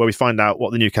the show, where we find out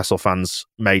what the Newcastle fans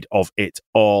made of it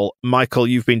all. Michael,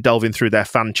 you've been delving through their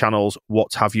fan channels.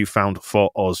 What have you found for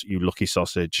us, you lucky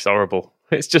sausage? It's horrible.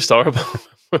 It's just horrible.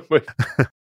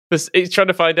 It's trying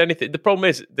to find anything. The problem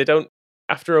is, they don't,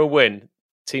 after a win,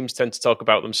 teams tend to talk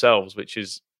about themselves, which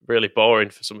is really boring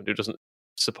for someone who doesn't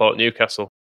support Newcastle.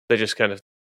 They just kind of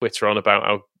Twitter on about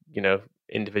how,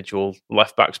 individual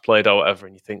left backs played or whatever,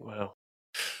 and you think, well,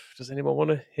 does anyone want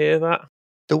to hear that?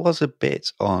 There was a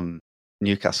bit on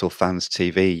Newcastle Fans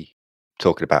TV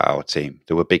talking about our team.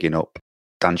 They were bigging up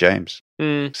Dan James.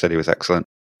 Said he was excellent.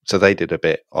 So they did a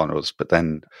bit on us, but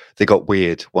then they got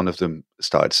weird. One of them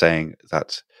started saying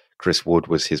that Chris Wood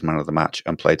was his man of the match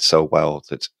and played so well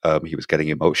that he was getting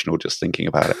emotional just thinking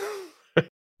about it.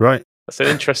 Right. That's an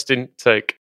interesting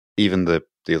take. Even the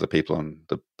other people on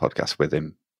the podcast with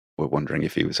him were wondering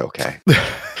if he was okay.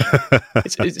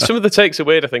 Some of the takes are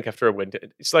weird, I think, after a win.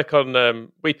 It's like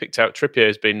on, we picked out Trippier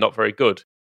as being not very good.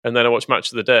 And then I watched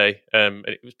Match of the Day, and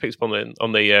it was picked up on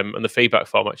the feedback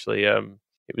form, actually.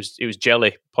 It was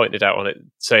Jelly pointed out on it,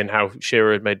 saying how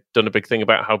Shearer had done a big thing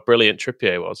about how brilliant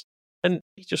Trippier was. And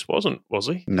he just wasn't, was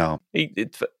he? No. He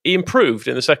improved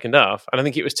in the second half, and I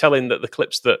think it was telling that the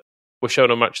clips that were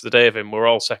shown on Match of the Day of him were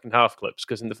all second half clips,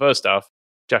 because in the first half,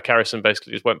 Jack Harrison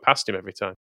basically just went past him every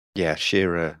time. Yeah,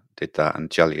 Shearer did that,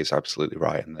 and Jelly is absolutely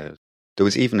right. And there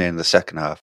was even in the second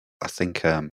half, I think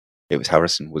it was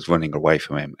Harrison was running away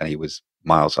from him, and he was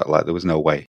miles out. Like, there was no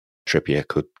way Trippier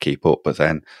could keep up. But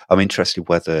then I'm interested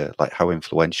whether, like, how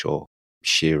influential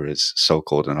Shearer's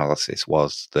so-called analysis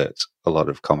was, that a lot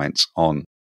of comments on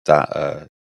that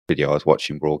video I was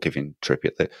watching were all giving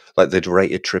Trippier, they'd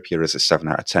rated Trippier as a 7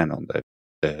 out of 10 on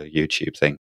the YouTube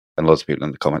thing. And loads of people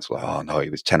in the comments were like, oh no, he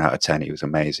was 10 out of 10, he was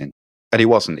amazing. And he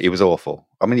wasn't, he was awful.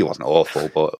 I mean, he wasn't awful,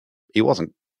 but he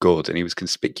wasn't good, and he was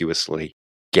conspicuously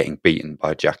getting beaten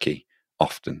by Jackie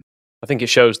often. I think it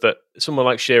shows that someone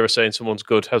like Shearer saying someone's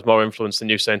good has more influence than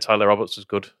you saying Tyler Roberts was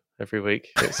good every week.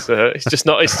 It's just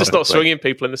not swinging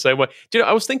people in the same way. Do you know,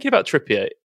 I was thinking about Trippier.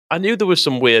 I knew there was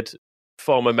some weird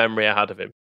former memory I had of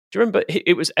him. Do you remember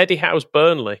it was Eddie Howe's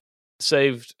Burnley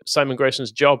saved Simon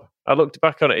Grayson's job? I looked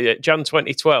back on it, Jan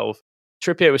 2012.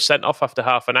 Trippier was sent off after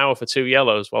half an hour for 2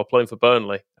 yellows while playing for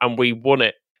Burnley, and we won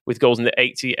it with goals in the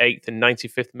 88th and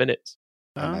 95th minutes.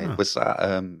 Was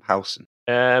that Howson?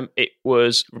 It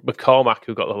was McCormack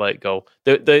who got the late goal.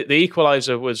 The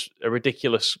equaliser was a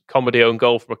ridiculous comedy own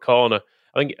goal from a corner.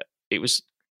 I think it was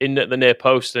in at the near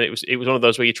post, and it was one of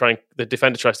those where the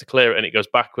defender tries to clear it and it goes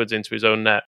backwards into his own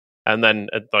net. And then,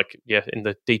 in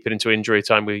the deeper into injury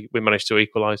time, we managed to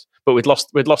equalise. But we'd lost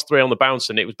 3 on the bounce,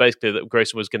 and it was basically that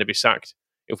Grayson was going to be sacked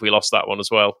if we lost that one as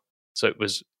well. So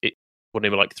it won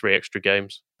him like 3 extra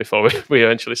games before we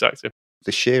eventually sacked him.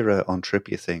 The Shearer on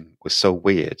Trippier thing was so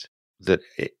weird that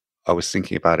I was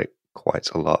thinking about it quite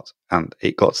a lot. And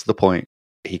it got to the point,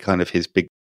 his big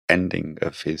ending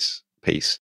of his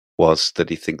piece was that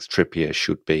he thinks Trippier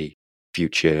should be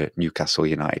future Newcastle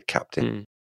United captain.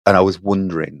 And I was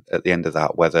wondering at the end of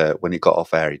that whether, when he got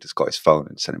off air, he just got his phone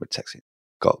and sent him a text.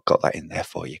 Got that in there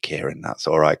for you, Kieran. That's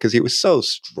all right. Because it was so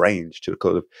strange to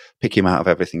kind of pick him out of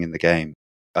everything in the game.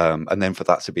 And then for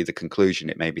that to be the conclusion,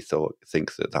 it made me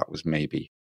think that was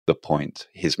maybe the point.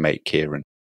 His mate Kieran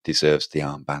deserves the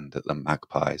armband at the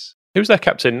Magpies. Who's their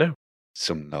captain now?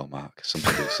 Some no-mark. Some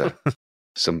producer.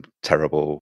 Some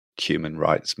terrible human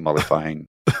rights mollifying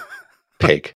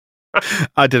pig.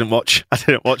 I didn't watch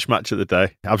Match of the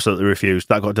Day. Absolutely refused.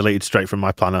 That got deleted straight from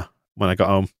my planner when I got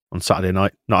home on Saturday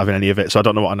night, not having any of it. So I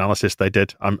don't know what analysis they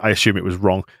did. I assume it was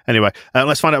wrong. Anyway,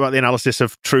 let's find out about the analysis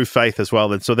of True Faith as well.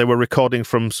 Then, so they were recording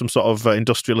from some sort of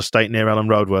industrial estate near Ellen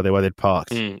Road where they'd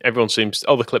parked. Everyone seems,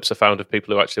 all the clips are found of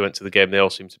people who actually went to the game. They all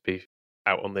seem to be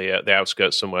out on the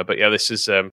outskirts somewhere. But yeah, this is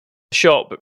short,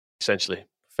 but essentially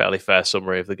fairly fair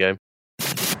summary of the game.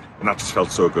 And that just felt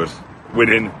so good.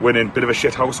 Winning, bit of a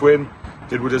shithouse win.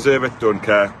 Did we deserve it? Don't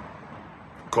care.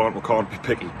 We can't be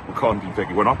picky. We can't be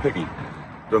picky. We're not picky.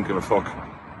 Don't give a fuck.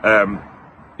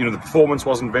 The performance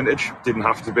wasn't vintage. Didn't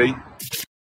have to be.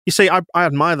 You see, I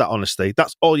admire that honesty.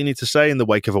 That's all you need to say in the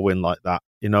wake of a win like that,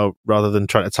 rather than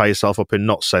trying to tie yourself up in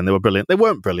not saying they were brilliant. They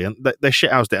weren't brilliant. They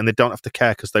shithoused it, and they don't have to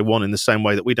care because they won in the same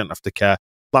way that we don't have to care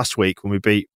last week when we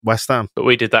beat West Ham. But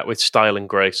we did that with style and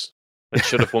grace, and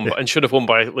should have won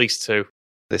by at least 2.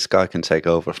 This guy can take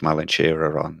over from Alan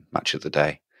Shearer on Match of the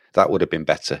Day. That would have been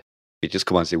better. He'd just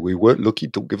come on and say, "We weren't lucky,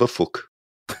 don't give a fuck."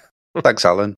 Thanks,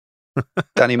 Alan.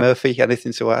 Danny Murphy,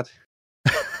 anything to add?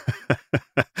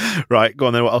 Right, go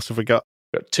on then. What else have we got?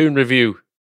 We've got Toon Review.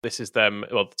 This is them.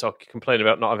 Well, complaining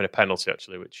about not having a penalty,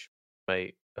 actually, which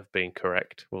may have been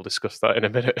correct. We'll discuss that in a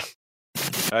minute.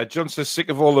 John says, sick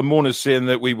of all the mourners saying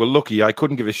that we were lucky. I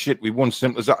couldn't give a shit. We won,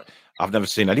 simple as that. I've never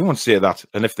seen anyone say that.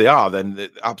 And if they are, then they're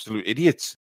absolute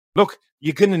idiots. Look,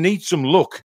 you're going to need some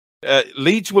luck.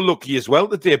 Leeds were lucky as well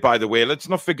today, by the way. Let's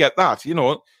not forget that.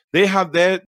 They had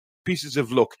their pieces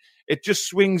of luck. It just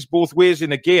swings both ways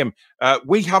in a game.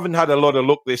 We haven't had a lot of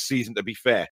luck this season, to be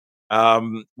fair,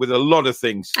 with a lot of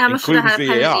things, including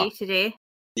VAR. Today.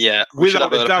 Yeah,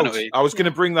 without a doubt. I was going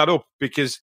to bring that up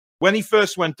because when he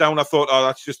first went down, I thought, oh,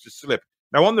 that's just a slip.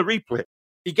 Now, on the replay,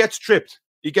 he gets tripped.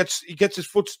 He gets his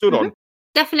foot stood on.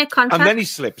 Definite contact. And then he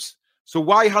slips. So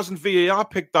why hasn't VAR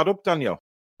picked that up, Danielle?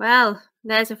 Well,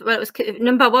 it was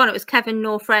number one. It was Kevin,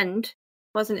 no friend,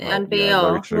 wasn't it? And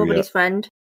VAR, nobody's friend.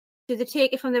 Do they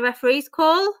take it from the referee's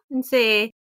call and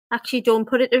say, actually, don't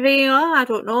put it to VAR? I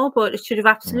don't know, but it should have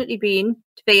absolutely been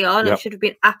to VAR, and it should have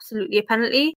been absolutely a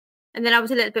penalty. And then I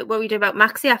was a little bit worried about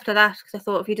Maxi after that, because I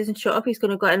thought if he doesn't shut up, he's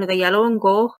going to get another yellow and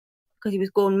go, because he was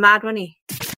going mad, wasn't he?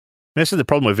 This is the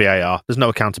problem with VAR. There's no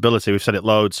accountability. We've said it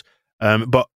loads.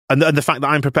 But the fact that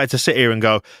I'm prepared to sit here and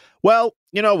go, well,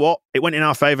 you know what? It went in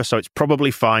our favour, so it's probably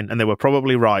fine, and they were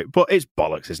probably right. But it's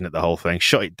bollocks, isn't it, the whole thing?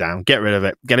 Shut it down. Get rid of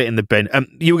it. Get it in the bin.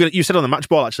 You said on the match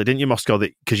ball, actually, didn't you, Moscow,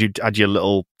 that because you had your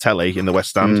little telly in the West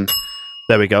Stand.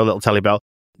 There we go, little telly bell.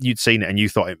 You'd seen it, and you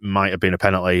thought it might have been a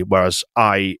penalty, whereas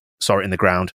I saw it in the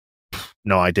ground.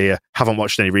 No idea. Haven't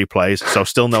watched any replays, so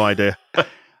still no idea. I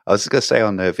was going to say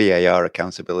on the VAR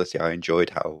accountability, I enjoyed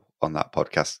how on that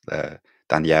podcast,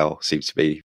 Danielle seems to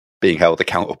be being held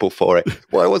accountable for it.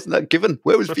 Why wasn't that given?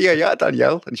 Where was VAR,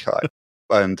 Danielle?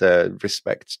 And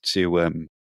respect to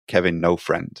Kevin No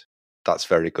Friend. That's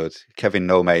very good. Kevin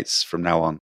No Mates from now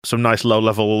on. Some nice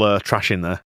low-level trash in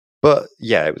there. But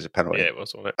yeah, it was a penalty. Yeah, it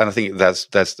was, wasn't it? And I think there's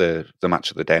the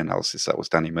match of the day analysis. That was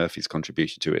Danny Murphy's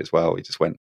contribution to it as well. He just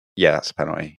went, yeah, that's a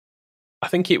penalty. I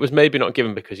think it was maybe not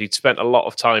given because he'd spent a lot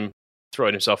of time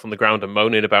throwing himself on the ground and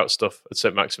moaning about stuff at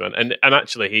St. Maximin. And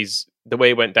actually, the way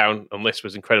he went down on this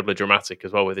was incredibly dramatic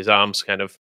as well, with his arms kind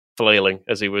of flailing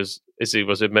as he was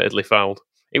admittedly fouled.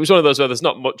 It was one of those where there's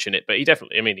not much in it, but he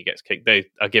gets kicked. They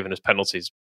are given as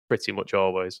penalties pretty much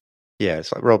always. Yeah,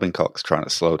 it's like Robin Cox trying to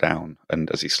slow down,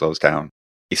 and as he slows down,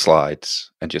 he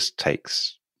slides and just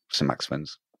takes St.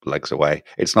 Maximin's legs away.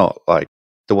 It's not like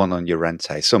the one on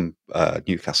Llorente. Some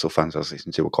Newcastle fans I was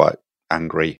listening to were quite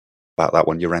angry about that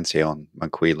one, Llorente on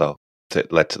Manquillo,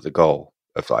 that led to the goal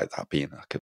of like that being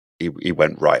like he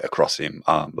went right across him,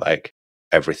 arm, leg,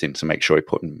 everything to make sure he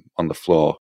put him on the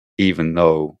floor, even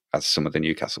though, as some of the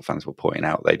Newcastle fans were pointing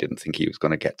out, they didn't think he was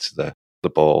going to get to the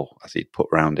ball as he'd put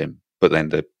around him. But then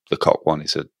the Cock one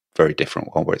is a very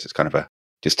different one, where it's kind of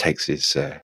just takes his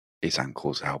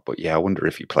ankles out. But yeah, I wonder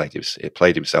if he played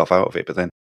himself out of it. But then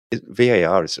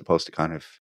VAR is supposed to kind of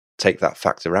take that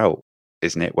factor out,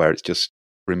 isn't it? Where it's just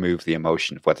remove the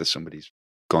emotion of whether somebody's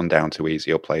gone down too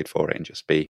easy or played for it, and just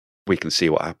be, we can see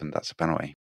what happened, that's a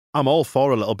penalty. I'm all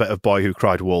for a little bit of Boy Who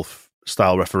Cried Wolf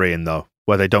style refereeing, though,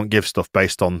 where they don't give stuff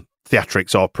based on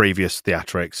theatrics or previous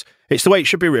theatrics. It's the way it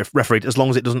should be refereed, as long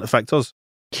as it doesn't affect us.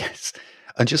 Yes.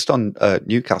 And just on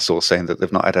Newcastle saying that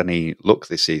they've not had any luck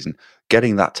this season,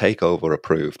 getting that takeover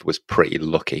approved was pretty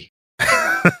lucky.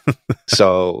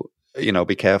 So,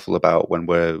 be careful about when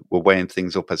we're weighing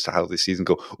things up as to how this season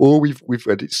go. Oh, we've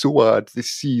read it so hard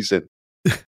this season.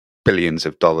 Billions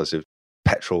of dollars of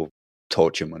petrol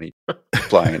torture money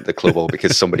flying at the club, all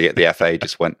because somebody at the FA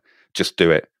just went, just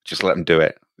do it. Just let them do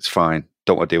it. It's fine.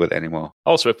 Don't want to deal with it anymore.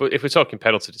 Also, if we're talking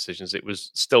penalty decisions, it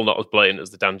was still not as blatant as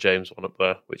the Dan James one up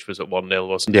there, which was at 1-0,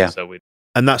 wasn't it? So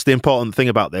and that's the important thing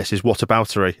about this, is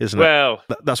whataboutery, isn't it? Well,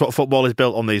 that's what football is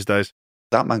built on these days.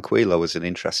 That Manquillo was an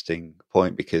interesting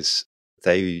point because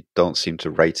they don't seem to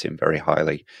rate him very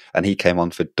highly. And he came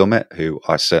on for Dummett, who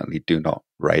I certainly do not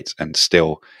rate. And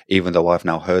still, even though I've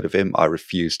now heard of him, I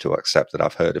refuse to accept that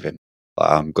I've heard of him.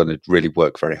 I'm going to really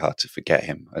work very hard to forget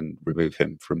him and remove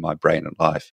him from my brain and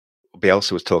life.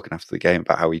 Bielsa was talking after the game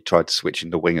about how he tried switching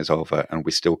the wingers over and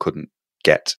we still couldn't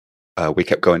get, we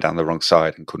kept going down the wrong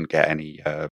side and couldn't get any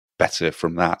better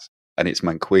from that. And it's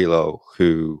Manquillo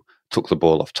who took the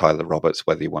ball off Tyler Roberts,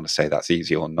 whether you want to say that's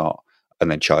easy or not, and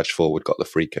then charged forward, got the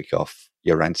free kick off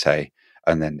Llorente,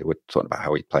 and then they were talking about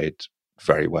how he played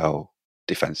very well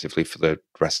defensively for the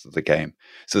rest of the game.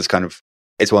 So it's kind of,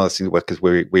 it's one of those things where, because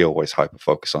we always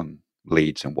hyper-focus on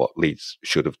Leeds and what Leeds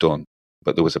should have done,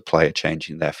 but there was a player change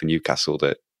in there for Newcastle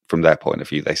that, from their point of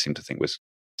view, they seem to think was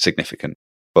significant.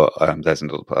 But there's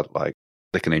another part, like,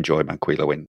 they can enjoy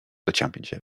Manquillo in the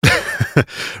Championship.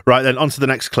 Right, then on to the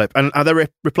next clip. And are they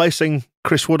replacing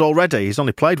Chris Wood already? He's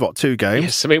only played, 2 games?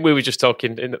 Yes, I mean, we were just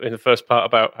talking in the first part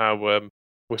about how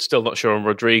we're still not sure on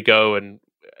Rodrigo and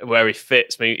where he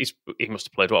fits. I mean, he must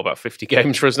have played, about 50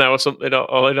 games for us now or something,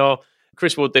 all in all.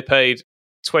 Chris Wood, they paid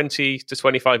 20 to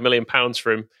 25 million pounds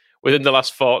for him within the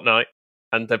last fortnight,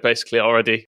 and they're basically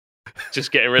already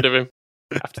just getting rid of him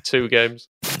after 2 games.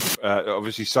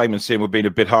 Obviously, Simon's saying we're being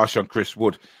a bit harsh on Chris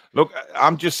Wood. Look,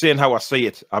 I'm just saying how I see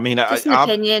it. I mean, just an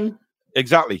opinion.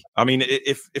 Exactly. I mean,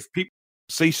 if people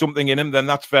see something in him, then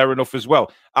that's fair enough as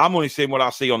well. I'm only saying what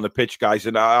I see on the pitch, guys,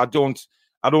 and I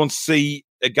don't see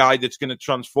a guy that's going to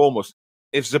transform us.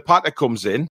 If Zapata comes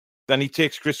in, then he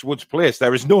takes Chris Wood's place.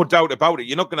 There is no doubt about it.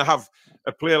 You're not going to have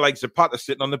a player like Zapata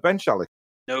sitting on the bench, Alex.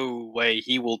 No way.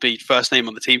 He will be first name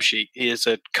on the team sheet. He is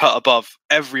a cut above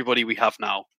everybody we have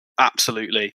now.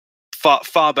 Absolutely.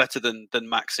 Far better than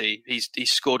Maxi. He's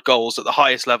scored goals at the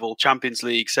highest level, Champions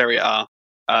League, Serie A.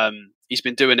 He's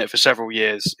been doing it for several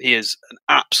years. He is an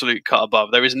absolute cut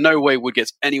above. There is no way Wood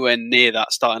gets anywhere near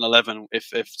that starting 11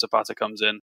 if Zapata comes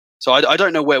in. So I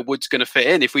don't know where Wood's going to fit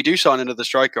in. If we do sign another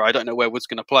striker, I don't know where Wood's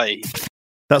going to play.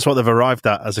 That's what they've arrived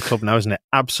at as a club now, isn't it?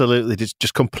 Absolutely,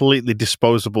 just completely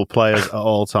disposable players at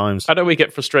all times. I know we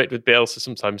get frustrated with Bielsa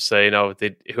sometimes saying,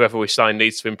 whoever we sign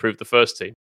needs to improve the first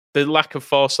team. The lack of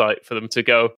foresight for them to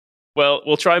go, well,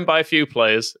 we'll try and buy a few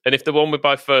players, and if the one we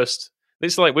buy first,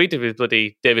 it's like we did with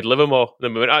bloody David Livermore.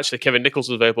 Then we went, actually, Kevin Nichols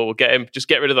was available, we'll get him, just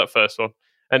get rid of that first one.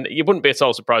 And it wouldn't be at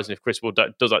all surprising if Chris Wood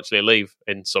does actually leave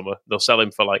in summer. They'll sell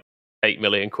him for like £8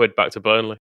 million back to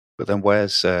Burnley. But then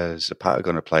where's Zapata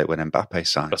going to play when Mbappe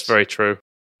signs? That's very true.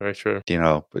 Very true. You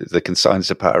know, they can sign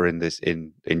Zapata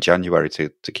in January to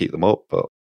keep them up, but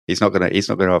he's not going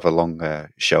to have a long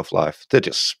shelf life. They're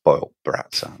just spoiled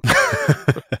brats, aren't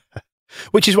they?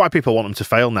 Which is why people want them to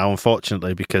fail now,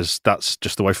 unfortunately, because that's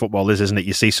just the way football is, isn't it?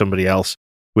 You see somebody else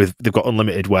they've got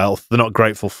unlimited wealth, they're not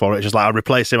grateful for it. It's just like, I'll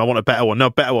replace him, I want a better one. No,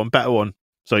 better one.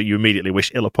 So you immediately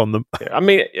wish ill upon them. Yeah, I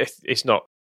mean, it's not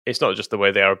just the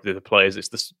way they are the players. It's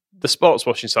the sports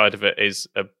washing side of it is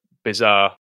a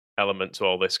bizarre element to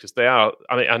all this, because they are.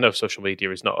 I mean, I know social media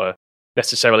is not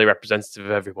necessarily representative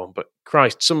of everyone, but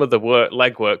Christ, some of the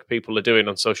legwork people are doing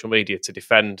on social media to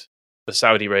defend the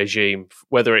Saudi regime,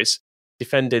 whether it's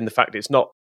defending the fact it's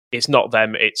not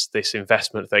them, it's this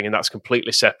investment thing, and that's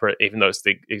completely separate, even though it's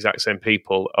the exact same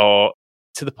people, or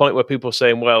to the point where people are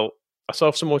saying, well, I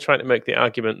saw someone trying to make the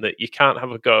argument that you can't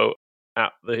have a go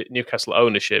at the Newcastle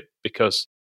ownership because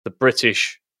the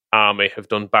British army have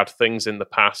done bad things in the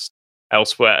past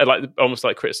elsewhere, almost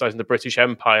like criticising the British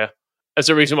Empire as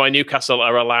a reason why Newcastle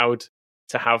are allowed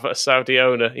to have a Saudi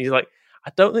owner. He's like,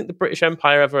 I don't think the British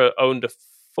Empire ever owned a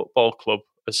football club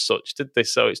as such, did they?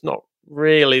 So it's not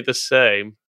really the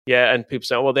same. Yeah, and people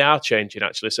say, well, they are changing,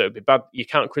 actually, so it'd be bad. You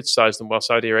can't criticise them while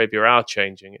Saudi Arabia are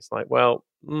changing. It's like, well,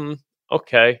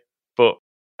 okay, but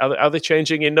are they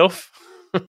changing enough?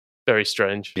 Very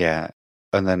strange. Yeah,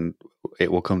 and then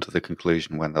it will come to the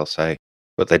conclusion when they'll say,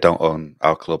 but they don't own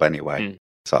our club anyway.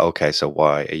 It's like, okay, so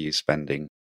why are you spending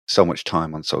so much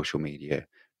time on social media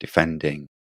defending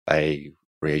a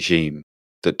regime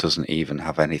that doesn't even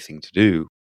have anything to do,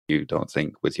 you don't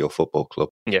think, with your football club?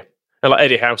 Yeah. And like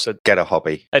Eddie Howe said, get a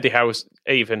hobby. Eddie Howe was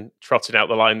even trotting out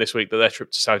the line this week that their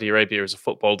trip to Saudi Arabia is a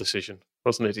football decision,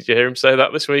 wasn't it? Did you hear him say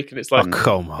that this week? And it's like, oh,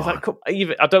 come on. It's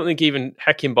like, I don't think even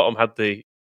Heckingbottom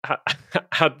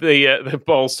had the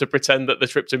balls to pretend that the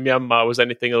trip to Myanmar was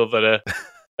anything other than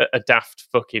a daft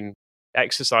fucking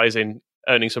exercise in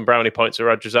earning some brownie points for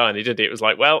Radrazani, did he? It was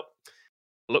like, well,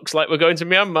 looks like we're going to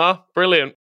Myanmar.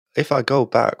 Brilliant. If I go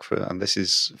back, and this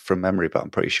is from memory, but I'm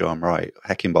pretty sure I'm right,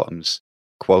 Heckingbottom's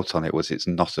quote on it was, it's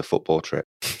not a football trip.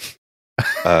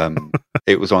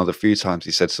 It was one of the few times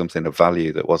he said something of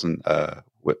value that wasn't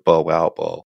with ball without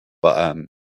ball. But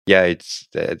yeah,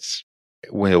 it's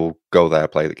we'll go there,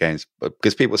 play the games. But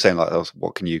because people are saying like, oh,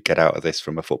 what can you get out of this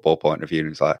from a football point of view?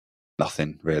 And it's like,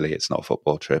 nothing really. It's not a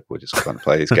football trip. We're just going to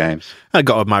play these games. I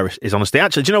got to admire his honesty.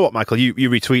 Actually, do you know what, Michael? You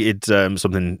retweeted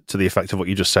something to the effect of what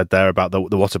you just said there about the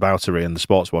whataboutery and the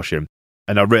sports washing.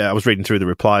 And I was reading through the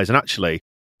replies, and actually,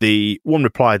 the one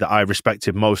reply that I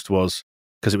respected most was,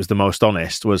 because it was the most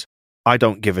honest, was, I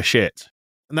don't give a shit.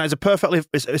 And that is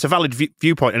it's a valid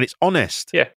viewpoint, and it's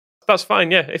honest. Yeah, that's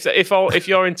fine. Yeah, if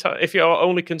your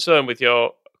only concern with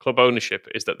your club ownership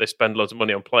is that they spend loads of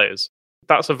money on players,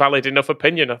 that's a valid enough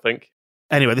opinion, I think.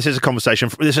 Anyway, this is a conversation.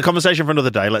 This is a conversation for another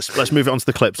day. Let's move it on to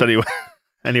the clips anyway.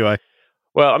 Anyway,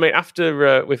 well, I mean,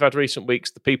 after we've had recent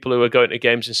weeks, the people who are going to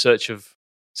games in search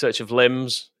of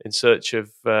limbs, in search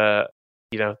of the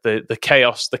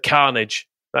chaos, the carnage.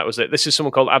 That was it. This is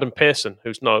someone called Adam Pearson,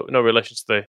 who's no relation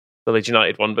to the Leeds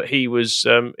United one, but he was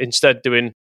instead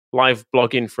doing live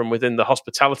blogging from within the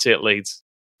hospitality at Leeds.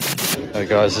 Hey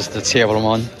guys, this is the table I'm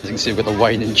on. As you can see, we've got the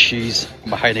wine and cheese.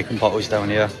 My Heineken bottles down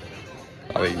here.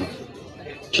 I mean,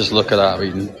 just look at that. I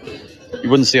mean, you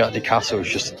wouldn't see that at Newcastle. It's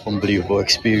just an unbelievable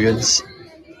experience.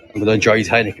 I'm going to enjoy these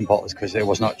Heineken bottles because it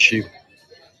was not cheap.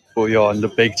 But you're on the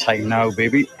big time now,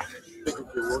 baby.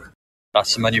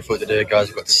 That's the menu for today, guys.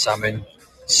 We've got salmon,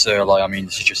 sirloin. I mean,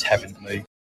 this is just heaven to me.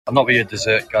 I'm not really a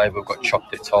dessert guy, but we've got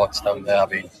chocolate tarts down there. I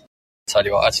mean, tell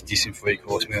you what, that's a decent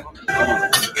 3-course meal.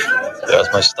 There's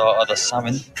my starter, the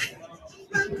salmon.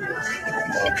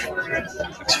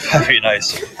 Looks very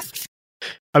nice.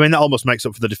 I mean, that almost makes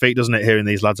up for the defeat, doesn't it, hearing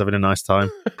these lads having a nice time?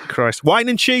 Christ. Wine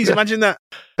and cheese, imagine that.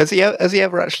 Has he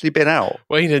ever actually been out?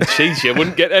 Wine and cheese, you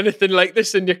wouldn't get anything like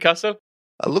this in Newcastle.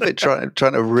 I love it, trying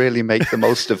to really make the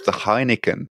most of the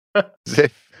Heineken.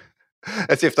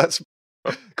 As if that's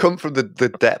come from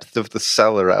the depth of the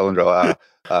cellar at Ellen.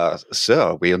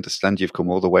 Sir, we understand you've come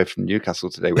all the way from Newcastle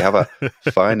today. We have a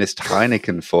finest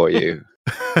Heineken for you.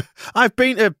 I've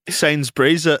been to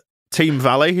Sainsbury's at Team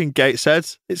Valley in Gateshead.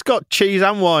 It's got cheese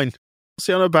and wine. What's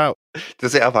he on about?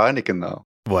 Does it have Heineken, though?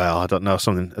 Well, I don't know,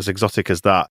 something as exotic as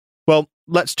that. Well,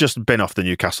 let's just bin off the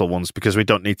Newcastle ones because we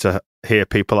don't need to hear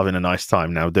people having a nice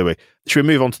time now, do we? Should we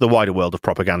move on to the wider world of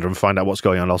propaganda and find out what's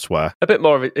going on elsewhere? A bit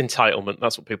more of entitlement.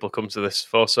 That's what people come to this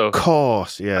for. So, of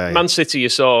course, yeah. Man City, you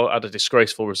saw, had a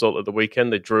disgraceful result at the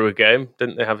weekend. They drew a game,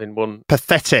 didn't they? Having won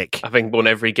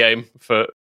every game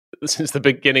since the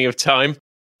beginning of time.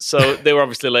 So they were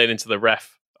obviously laying into the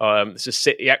ref. This is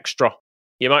City Extra.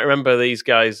 You might remember these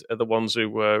guys are the ones who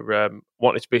were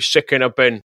wanting to be sick in a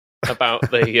bin about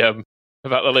the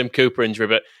Liam Cooper injury,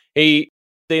 but the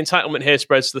entitlement here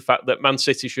spreads to the fact that Man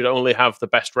City should only have the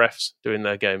best refs doing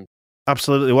their game.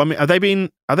 Absolutely. Well, I mean,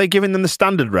 are they giving them the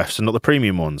standard refs and not the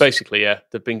premium ones? Basically, yeah.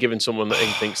 They've been given someone that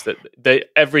thinks that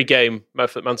every game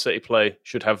that Man City play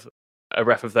should have a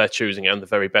ref of their choosing and the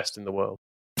very best in the world.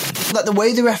 Like the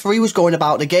way the referee was going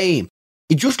about the game,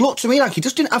 he just looked to me like he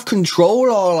just didn't have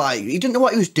control, or like he didn't know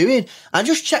what he was doing. I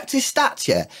just checked his stats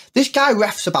here. This guy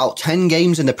refs about 10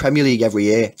 games in the Premier League every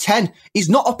year. 10. He's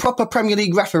not a proper Premier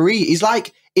League referee. He's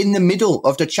like in the middle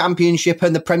of the Championship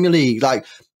and the Premier League. Like,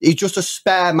 he's just a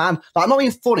spare man. Like, I'm not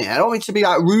being funny. I don't mean to be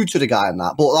like rude to the guy and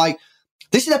that, but like,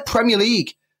 this is the Premier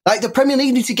League. Like, the Premier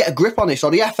League needs to get a grip on this,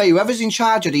 or the FA, whoever's in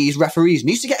charge of these referees,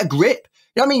 needs to get a grip.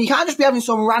 You know what I mean? You can't just be having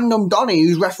some random Donny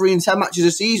who's refereeing 10 matches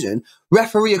a season,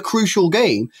 referee a crucial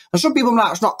game. And some people are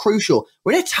like, it's not crucial.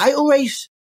 We're in a title race.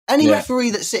 Any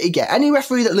referee that City get, any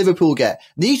referee that Liverpool get,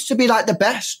 needs to be like the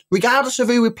best, regardless of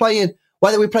who we're playing,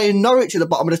 whether we're playing Norwich at the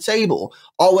bottom of the table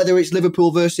or whether it's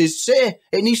Liverpool versus City.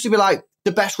 It needs to be like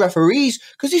the best referees,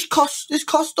 because this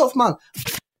cost stuff, man.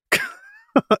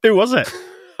 Who was it?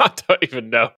 I don't even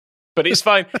know. But it's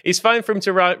fine. It's fine for him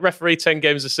to referee 10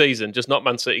 games a season, just not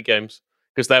Man City games,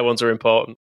 because their ones are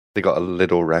important. They got a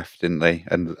little ref, didn't they?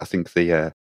 And I think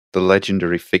the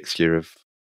legendary fixture of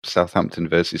Southampton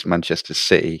versus Manchester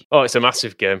City. Oh, it's a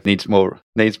massive game. Needs more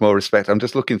respect. I'm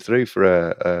just looking through for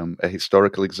a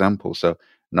historical example. So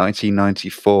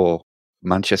 1994,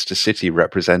 Manchester City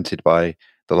represented by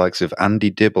the likes of Andy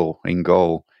Dibble in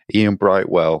goal, Ian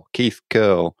Brightwell, Keith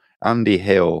Curle, Andy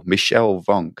Hill, Michel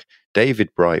Vonk, David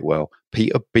Brightwell,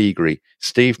 Peter Beagrie,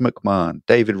 Steve McMahon,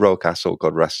 David Rocastle,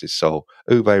 God rest his soul,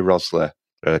 Uwe Rosler,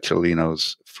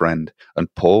 Cellino's friend,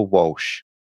 and Paul Walsh,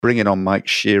 bringing on Mike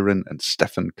Sheeran and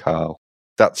Stefan Karl.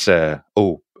 That's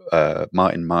Martin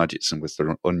Margitson was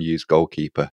the unused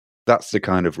goalkeeper. That's the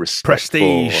kind of respect.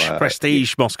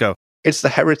 Prestige, Moscow. It's the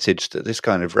heritage that this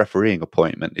kind of refereeing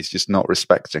appointment is just not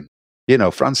respecting. You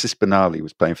know, Francis Benali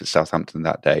was playing for Southampton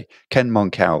that day. Ken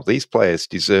Moncal. These players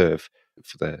deserve,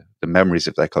 for the memories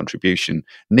of their contribution,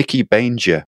 Nicky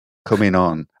Banger coming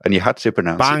on, and you had to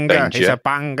pronounce it Banger. He's a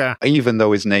banger, even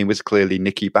though his name was clearly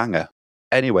Nicky Banger.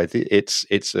 Anyway, it's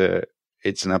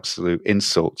an absolute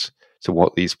insult to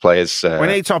what these players. We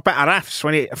need to have better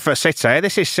refs. For City,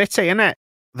 this is City, isn't it?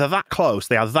 They're that close.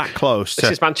 They are that close.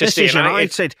 This is Manchester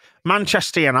United.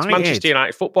 Manchester United. It's Manchester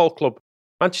United Football Club.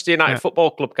 Manchester United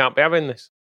Football Club can't be having this.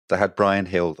 They had Brian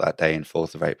Hill that day in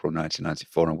 4th of April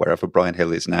 1994, and wherever Brian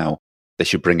Hill is now, they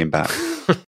should bring him back.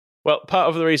 Well, part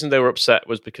of the reason they were upset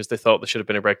was because they thought there should have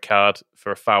been a red card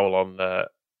for a foul on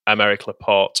Aymeric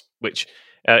Laporte, which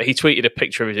he tweeted a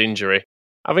picture of his injury.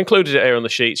 I've included it here on the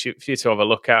sheets for you to have a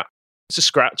look at. It's a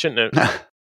scratch, isn't it?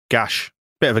 Gash.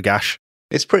 Bit of a gash.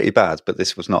 It's pretty bad, but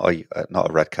this was not a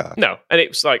red card. No, and it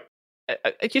was like,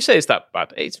 you say it's that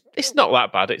bad. It's not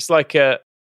that bad. It's like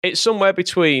it's somewhere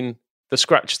between the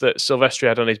scratch that Silvestri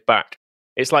had on his back.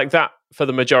 It's like that for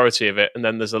the majority of it, and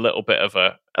then there's a little bit of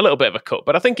a cut.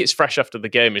 But I think it's fresh after the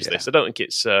game. This? I don't think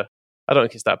it's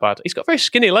that bad. He's got a very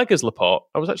skinny leg as Laporte.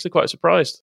 I was actually quite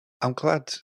surprised. I'm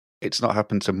glad it's not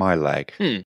happened to my leg,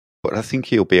 but I think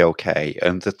he'll be okay.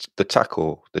 And the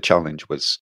tackle, the challenge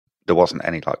was there wasn't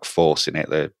any like force in it.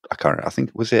 I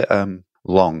think was it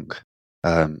Long,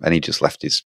 and he just left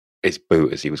his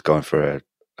boot as he was going for a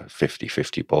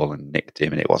 50-50 ball and nicked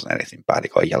him, and it wasn't anything bad. He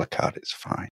got a yellow card. It's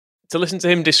fine. To listen to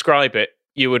him describe it,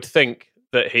 you would think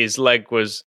that his leg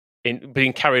was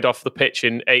being carried off the pitch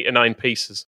in 8 or 9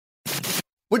 pieces.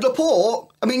 With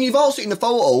Laporte, I mean, you've all seen the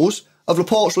photos of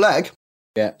Laporte's leg.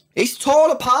 Yeah. It's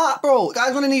torn apart, bro. The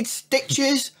guy's going to need stitches.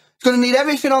 He's going to need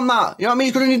everything on that. You know what I mean?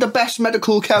 He's going to need the best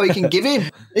medical care we can give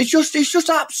him. It's just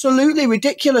absolutely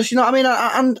ridiculous. You know what I mean?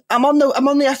 And I'm on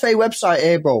the FA website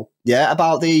here, bro. Yeah,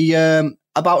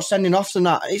 about sending offs and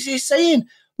that. It's saying,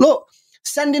 look,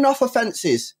 sending off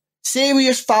offences.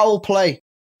 Serious foul play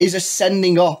is a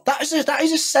sending off. That is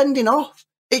a sending off.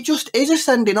 It just is a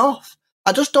sending off.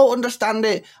 I just don't understand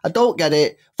it. I don't get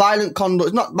it. Violent conduct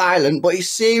is not violent, but it's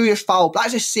serious foul. That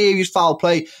is a serious foul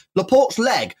play. Laporte's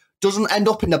leg doesn't end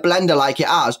up in the blender like it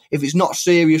has if it's not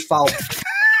serious foul.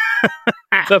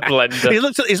 The blender.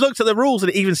 He's looked at the rules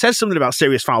and it even says something about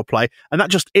serious foul play, and that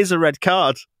just is a red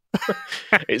card.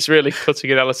 It's really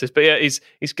cutting analysis, but yeah,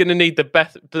 he's going to need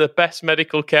the best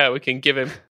medical care we can give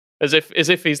him. As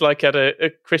if he's like had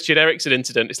a Christian Eriksen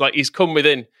incident. It's like he's come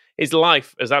within. His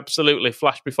life has absolutely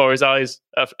flashed before his eyes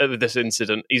at this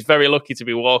incident. He's very lucky to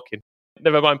be walking.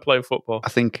 Never mind playing football. I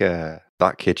think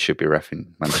that kid should be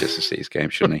reffing Manchester City's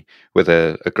game, shouldn't he? With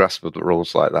a grasp of the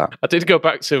rules like that. I did go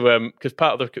back to, because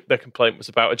part of their complaint was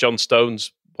about a John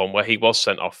Stones one where he was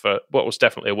sent off for what was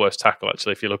definitely a worse tackle,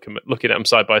 actually, if you're looking at them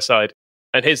side by side.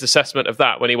 And his assessment of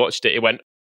that, when he watched it, he went,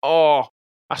 "Oh,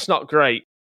 that's not great,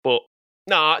 but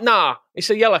nah, it's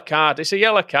a yellow card. It's a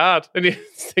yellow card." And he's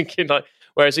thinking like,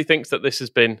 whereas he thinks that this has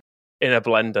been in a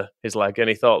blender, his leg, and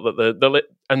he thought that the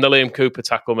Liam Cooper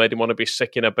tackle made him want to be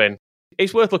sick in a bin.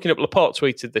 It's worth looking up. Laporte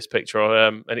tweeted this picture,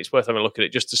 and it's worth having a look at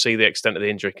it just to see the extent of the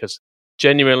injury, because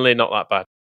genuinely not that bad.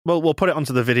 Well, we'll put it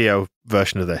onto the video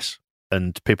version of this,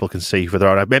 and people can see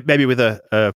whether maybe with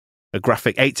a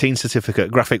graphic 18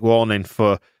 certificate, graphic warning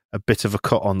for a bit of a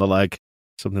cut on the leg,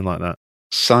 something like that.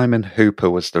 Simon Hooper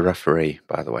was the referee,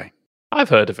 by the way. I've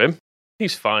heard of him.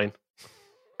 He's fine.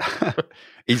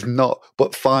 He's not,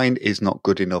 but fine is not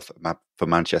good enough for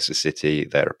Manchester City.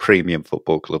 They're a premium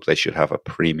football club. They should have a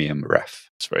premium ref.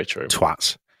 It's very true.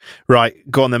 Twats. Right,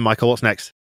 go on then, Michael. What's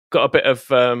next? Got a bit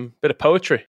of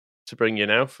poetry to bring you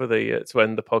now for the to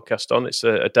end the podcast on. It's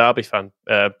a Derby fan,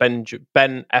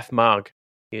 Ben F. Marg.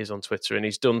 He is on Twitter, and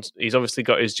he's obviously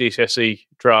got his GCSE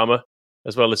drama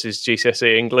as well as his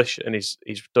GCSE English, and he's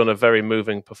done a very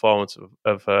moving performance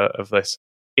of this.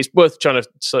 It's worth trying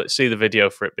to see the video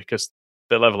for it, because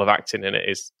the level of acting in it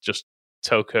is just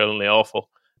toe-curlingly awful.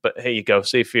 But here you go.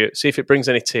 See if it brings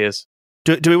any tears.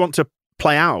 Do we want to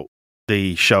play out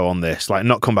the show on this, like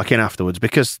not come back in afterwards?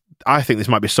 Because I think this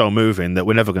might be so moving that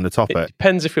we're never going to top it.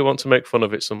 Depends if we want to make fun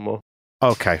of it some more.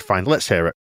 Okay, fine. Let's hear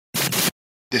it.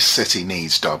 This city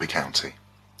needs Derby County,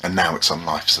 and now it's on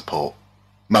life support.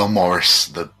 Mel Morris,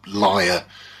 the liar,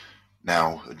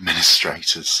 now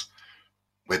administrators.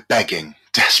 We're begging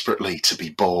desperately to be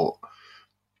bought.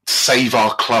 Save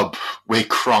our club. We're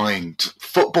crying.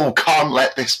 Football can't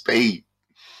let this be.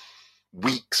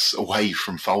 Weeks away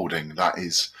from folding. That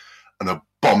is an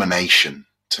abomination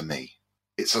to me.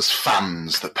 It's us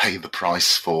fans that pay the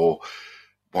price for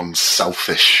one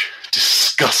selfish,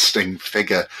 disgusting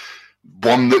figure.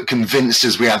 One that convinced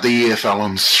us we had the EFL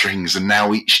on strings, and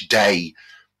now each day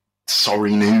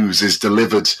sorry news is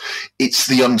delivered. It's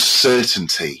the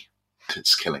uncertainty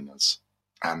that's killing us.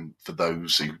 And for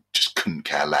those who just couldn't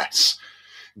care less,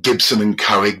 Gibson and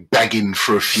Coig begging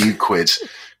for a few quid.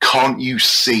 Can't you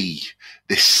see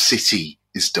this city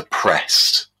is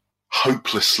depressed?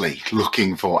 Hopelessly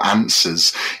looking for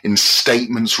answers in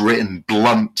statements written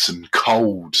blunt and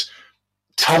cold.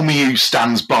 Tell me who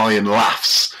stands by and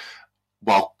laughs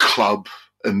while club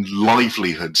and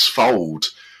livelihoods fold.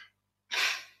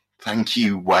 Thank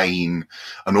you, Wayne,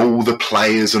 and all the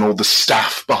players and all the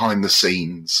staff behind the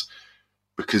scenes,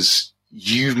 because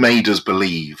you've made us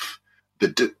believe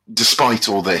that despite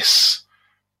all this,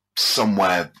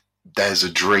 somewhere there's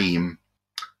a dream.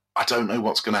 I don't know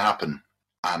what's going to happen,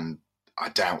 and I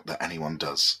doubt that anyone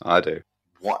does. I do.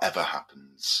 Whatever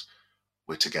happens,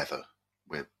 we're together.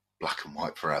 We're black and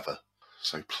white forever.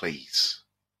 So please,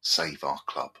 save our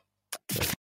club.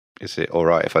 Is it all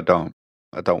right if I don't?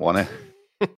 I don't want it.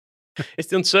 It's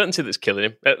the uncertainty that's killing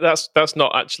him. That's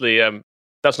not actually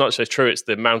true. It's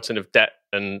the mountain of debt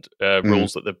and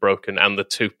rules that they've broken, and the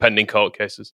 2 pending court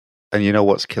cases. And you know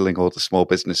what's killing all the small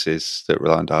businesses that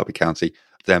rely on Derby County?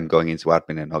 Them going into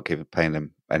admin and not paying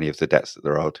them any of the debts that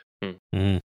they're owed.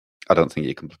 I don't think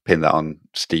you can pin that on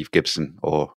Steve Gibson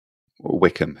or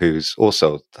Wickham, who's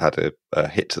also had a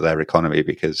hit to their economy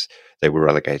because they were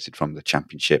relegated from the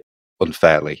Championship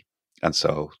unfairly. And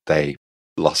so they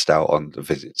lost out on the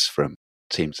visits from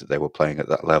teams that they were playing at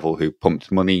that level who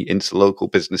pumped money into local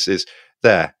businesses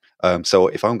there. So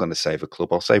if I'm going to save a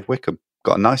club, I'll save Wickham.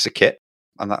 Got a nicer kit,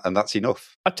 and that's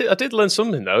enough. I did learn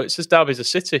something, though. It says Derby's a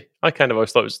city. I kind of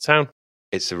always thought it was a town.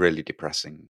 It's a really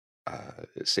depressing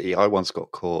city. I once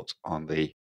got caught on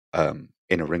the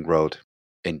inner ring road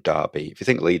in Derby. If you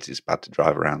think Leeds is bad to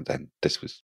drive around, then this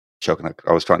was shocking.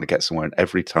 I was trying to get somewhere, and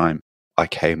every time I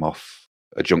came off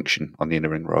a junction on the inner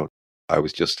ring road, I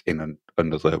was just in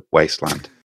another wasteland,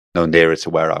 no nearer to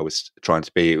where I was trying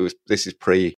to be. This is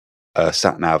pre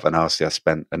sat nav, and honestly, I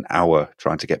spent an hour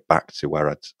trying to get back to where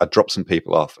I'd dropped some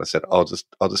people off. I said, I'll just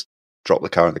drop the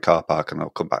car in the car park, and I'll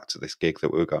come back to this gig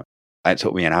that we were going. And it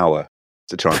took me an hour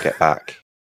to try and get back.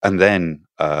 And then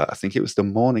I think it was the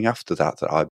morning after that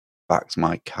I backed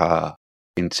my car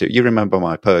into. You remember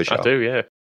my Peugeot? I do, yeah.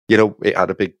 You know, it had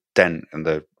a big dent in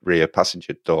the rear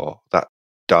passenger door. That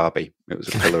Derby, it was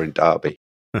a pillar in Derby.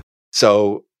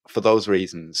 So for those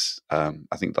reasons, I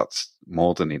think that's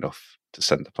more than enough to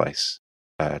send the place,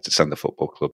 to send the football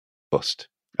club bust.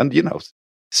 And, you know,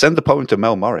 send the poem to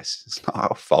Mel Morris. It's not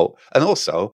our fault. And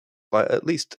also, like, at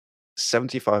least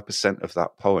 75% of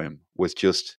that poem was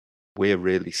just, we're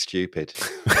really stupid.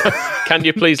 Can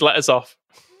you please let us off?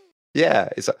 Yeah,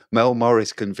 it's like Mel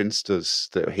Morris convinced us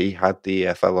that he had the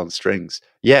EFL on strings.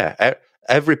 Yeah,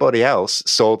 everybody else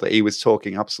saw that he was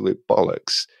talking absolute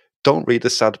bollocks. Don't read a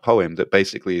sad poem that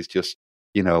basically is just,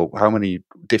 you know, how many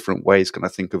different ways can I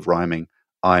think of rhyming?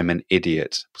 I'm an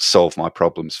idiot. Solve my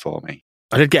problems for me.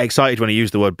 I did get excited when he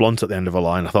used the word blunt at the end of a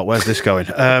line. I thought, where's this going?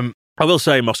 I will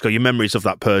say, Moscow, your memories of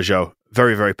that Peugeot,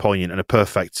 very, very poignant and a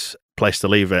perfect place to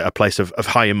leave it, a place of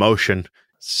high emotion.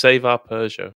 Save our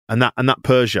Peugeot. And that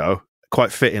Peugeot,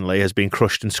 quite fittingly, has been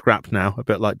crushed and scrapped now, a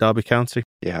bit like Derby County.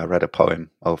 Yeah, I read a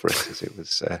poem over it as it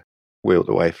was wheeled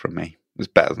away from me. It was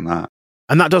better than that.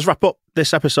 And that does wrap up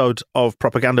this episode of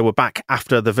Propaganda. We're back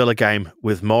after the Villa game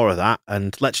with more of that.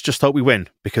 And let's just hope we win,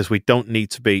 because we don't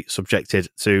need to be subjected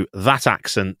to that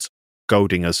accent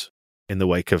goading us in the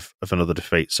wake of another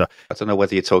defeat. So I don't know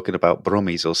whether you're talking about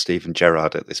Brummies or Steven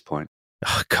Gerrard at this point.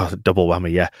 Oh, God, double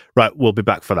whammy, yeah. Right, we'll be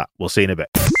back for that. We'll see you in a bit.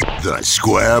 The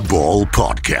Square Ball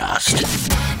Podcast.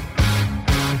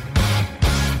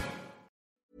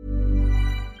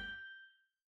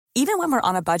 Even when we're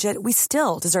on a budget, we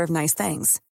still deserve nice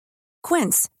things.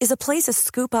 Quince is a place to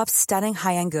scoop up stunning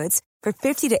high-end goods for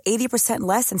 50 to 80%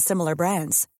 less than similar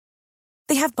brands.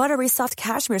 They have buttery soft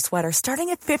cashmere sweaters starting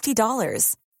at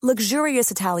 $50,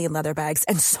 luxurious Italian leather bags,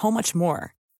 and so much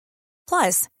more.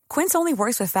 Plus, Quince only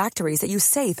works with factories that use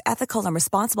safe, ethical, and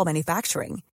responsible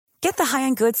manufacturing. Get the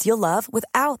high-end goods you'll love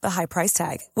without the high price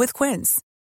tag with Quince.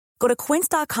 Go to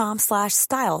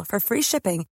quince.com/style for free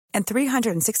shipping and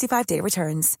 365-day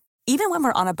returns. Even when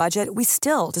we're on a budget, we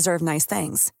still deserve nice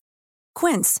things.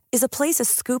 Quince is a place to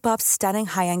scoop up stunning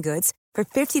high-end goods for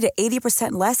 50 to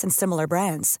 80% less than similar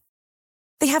brands.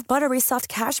 They have buttery soft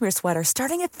cashmere sweaters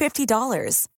starting at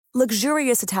 $50,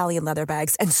 luxurious Italian leather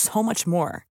bags, and so much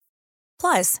more.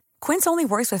 Plus, Quince only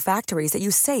works with factories that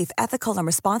use safe, ethical, and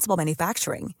responsible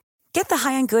manufacturing. Get the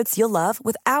high-end goods you'll love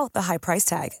without the high price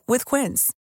tag with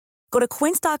Quince. Go to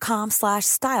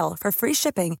quince.com/style for free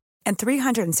shipping and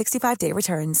 365-day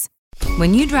returns.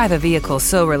 When you drive a vehicle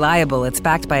so reliable it's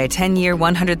backed by a 10-year,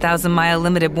 100,000-mile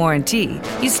limited warranty,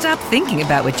 you stop thinking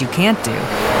about what you can't do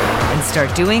and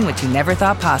start doing what you never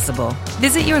thought possible.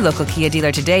 Visit your local Kia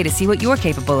dealer today to see what you're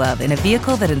capable of in a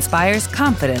vehicle that inspires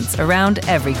confidence around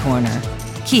every corner.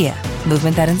 Kia,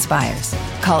 movement that inspires.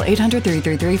 Call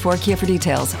 800-333-4KIA for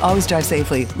details. Always drive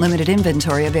safely. Limited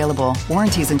inventory available.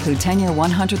 Warranties include 10-year,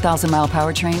 100,000-mile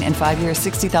powertrain and 5-year,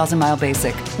 60,000-mile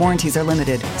basic. Warranties are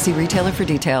limited. See retailer for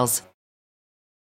details.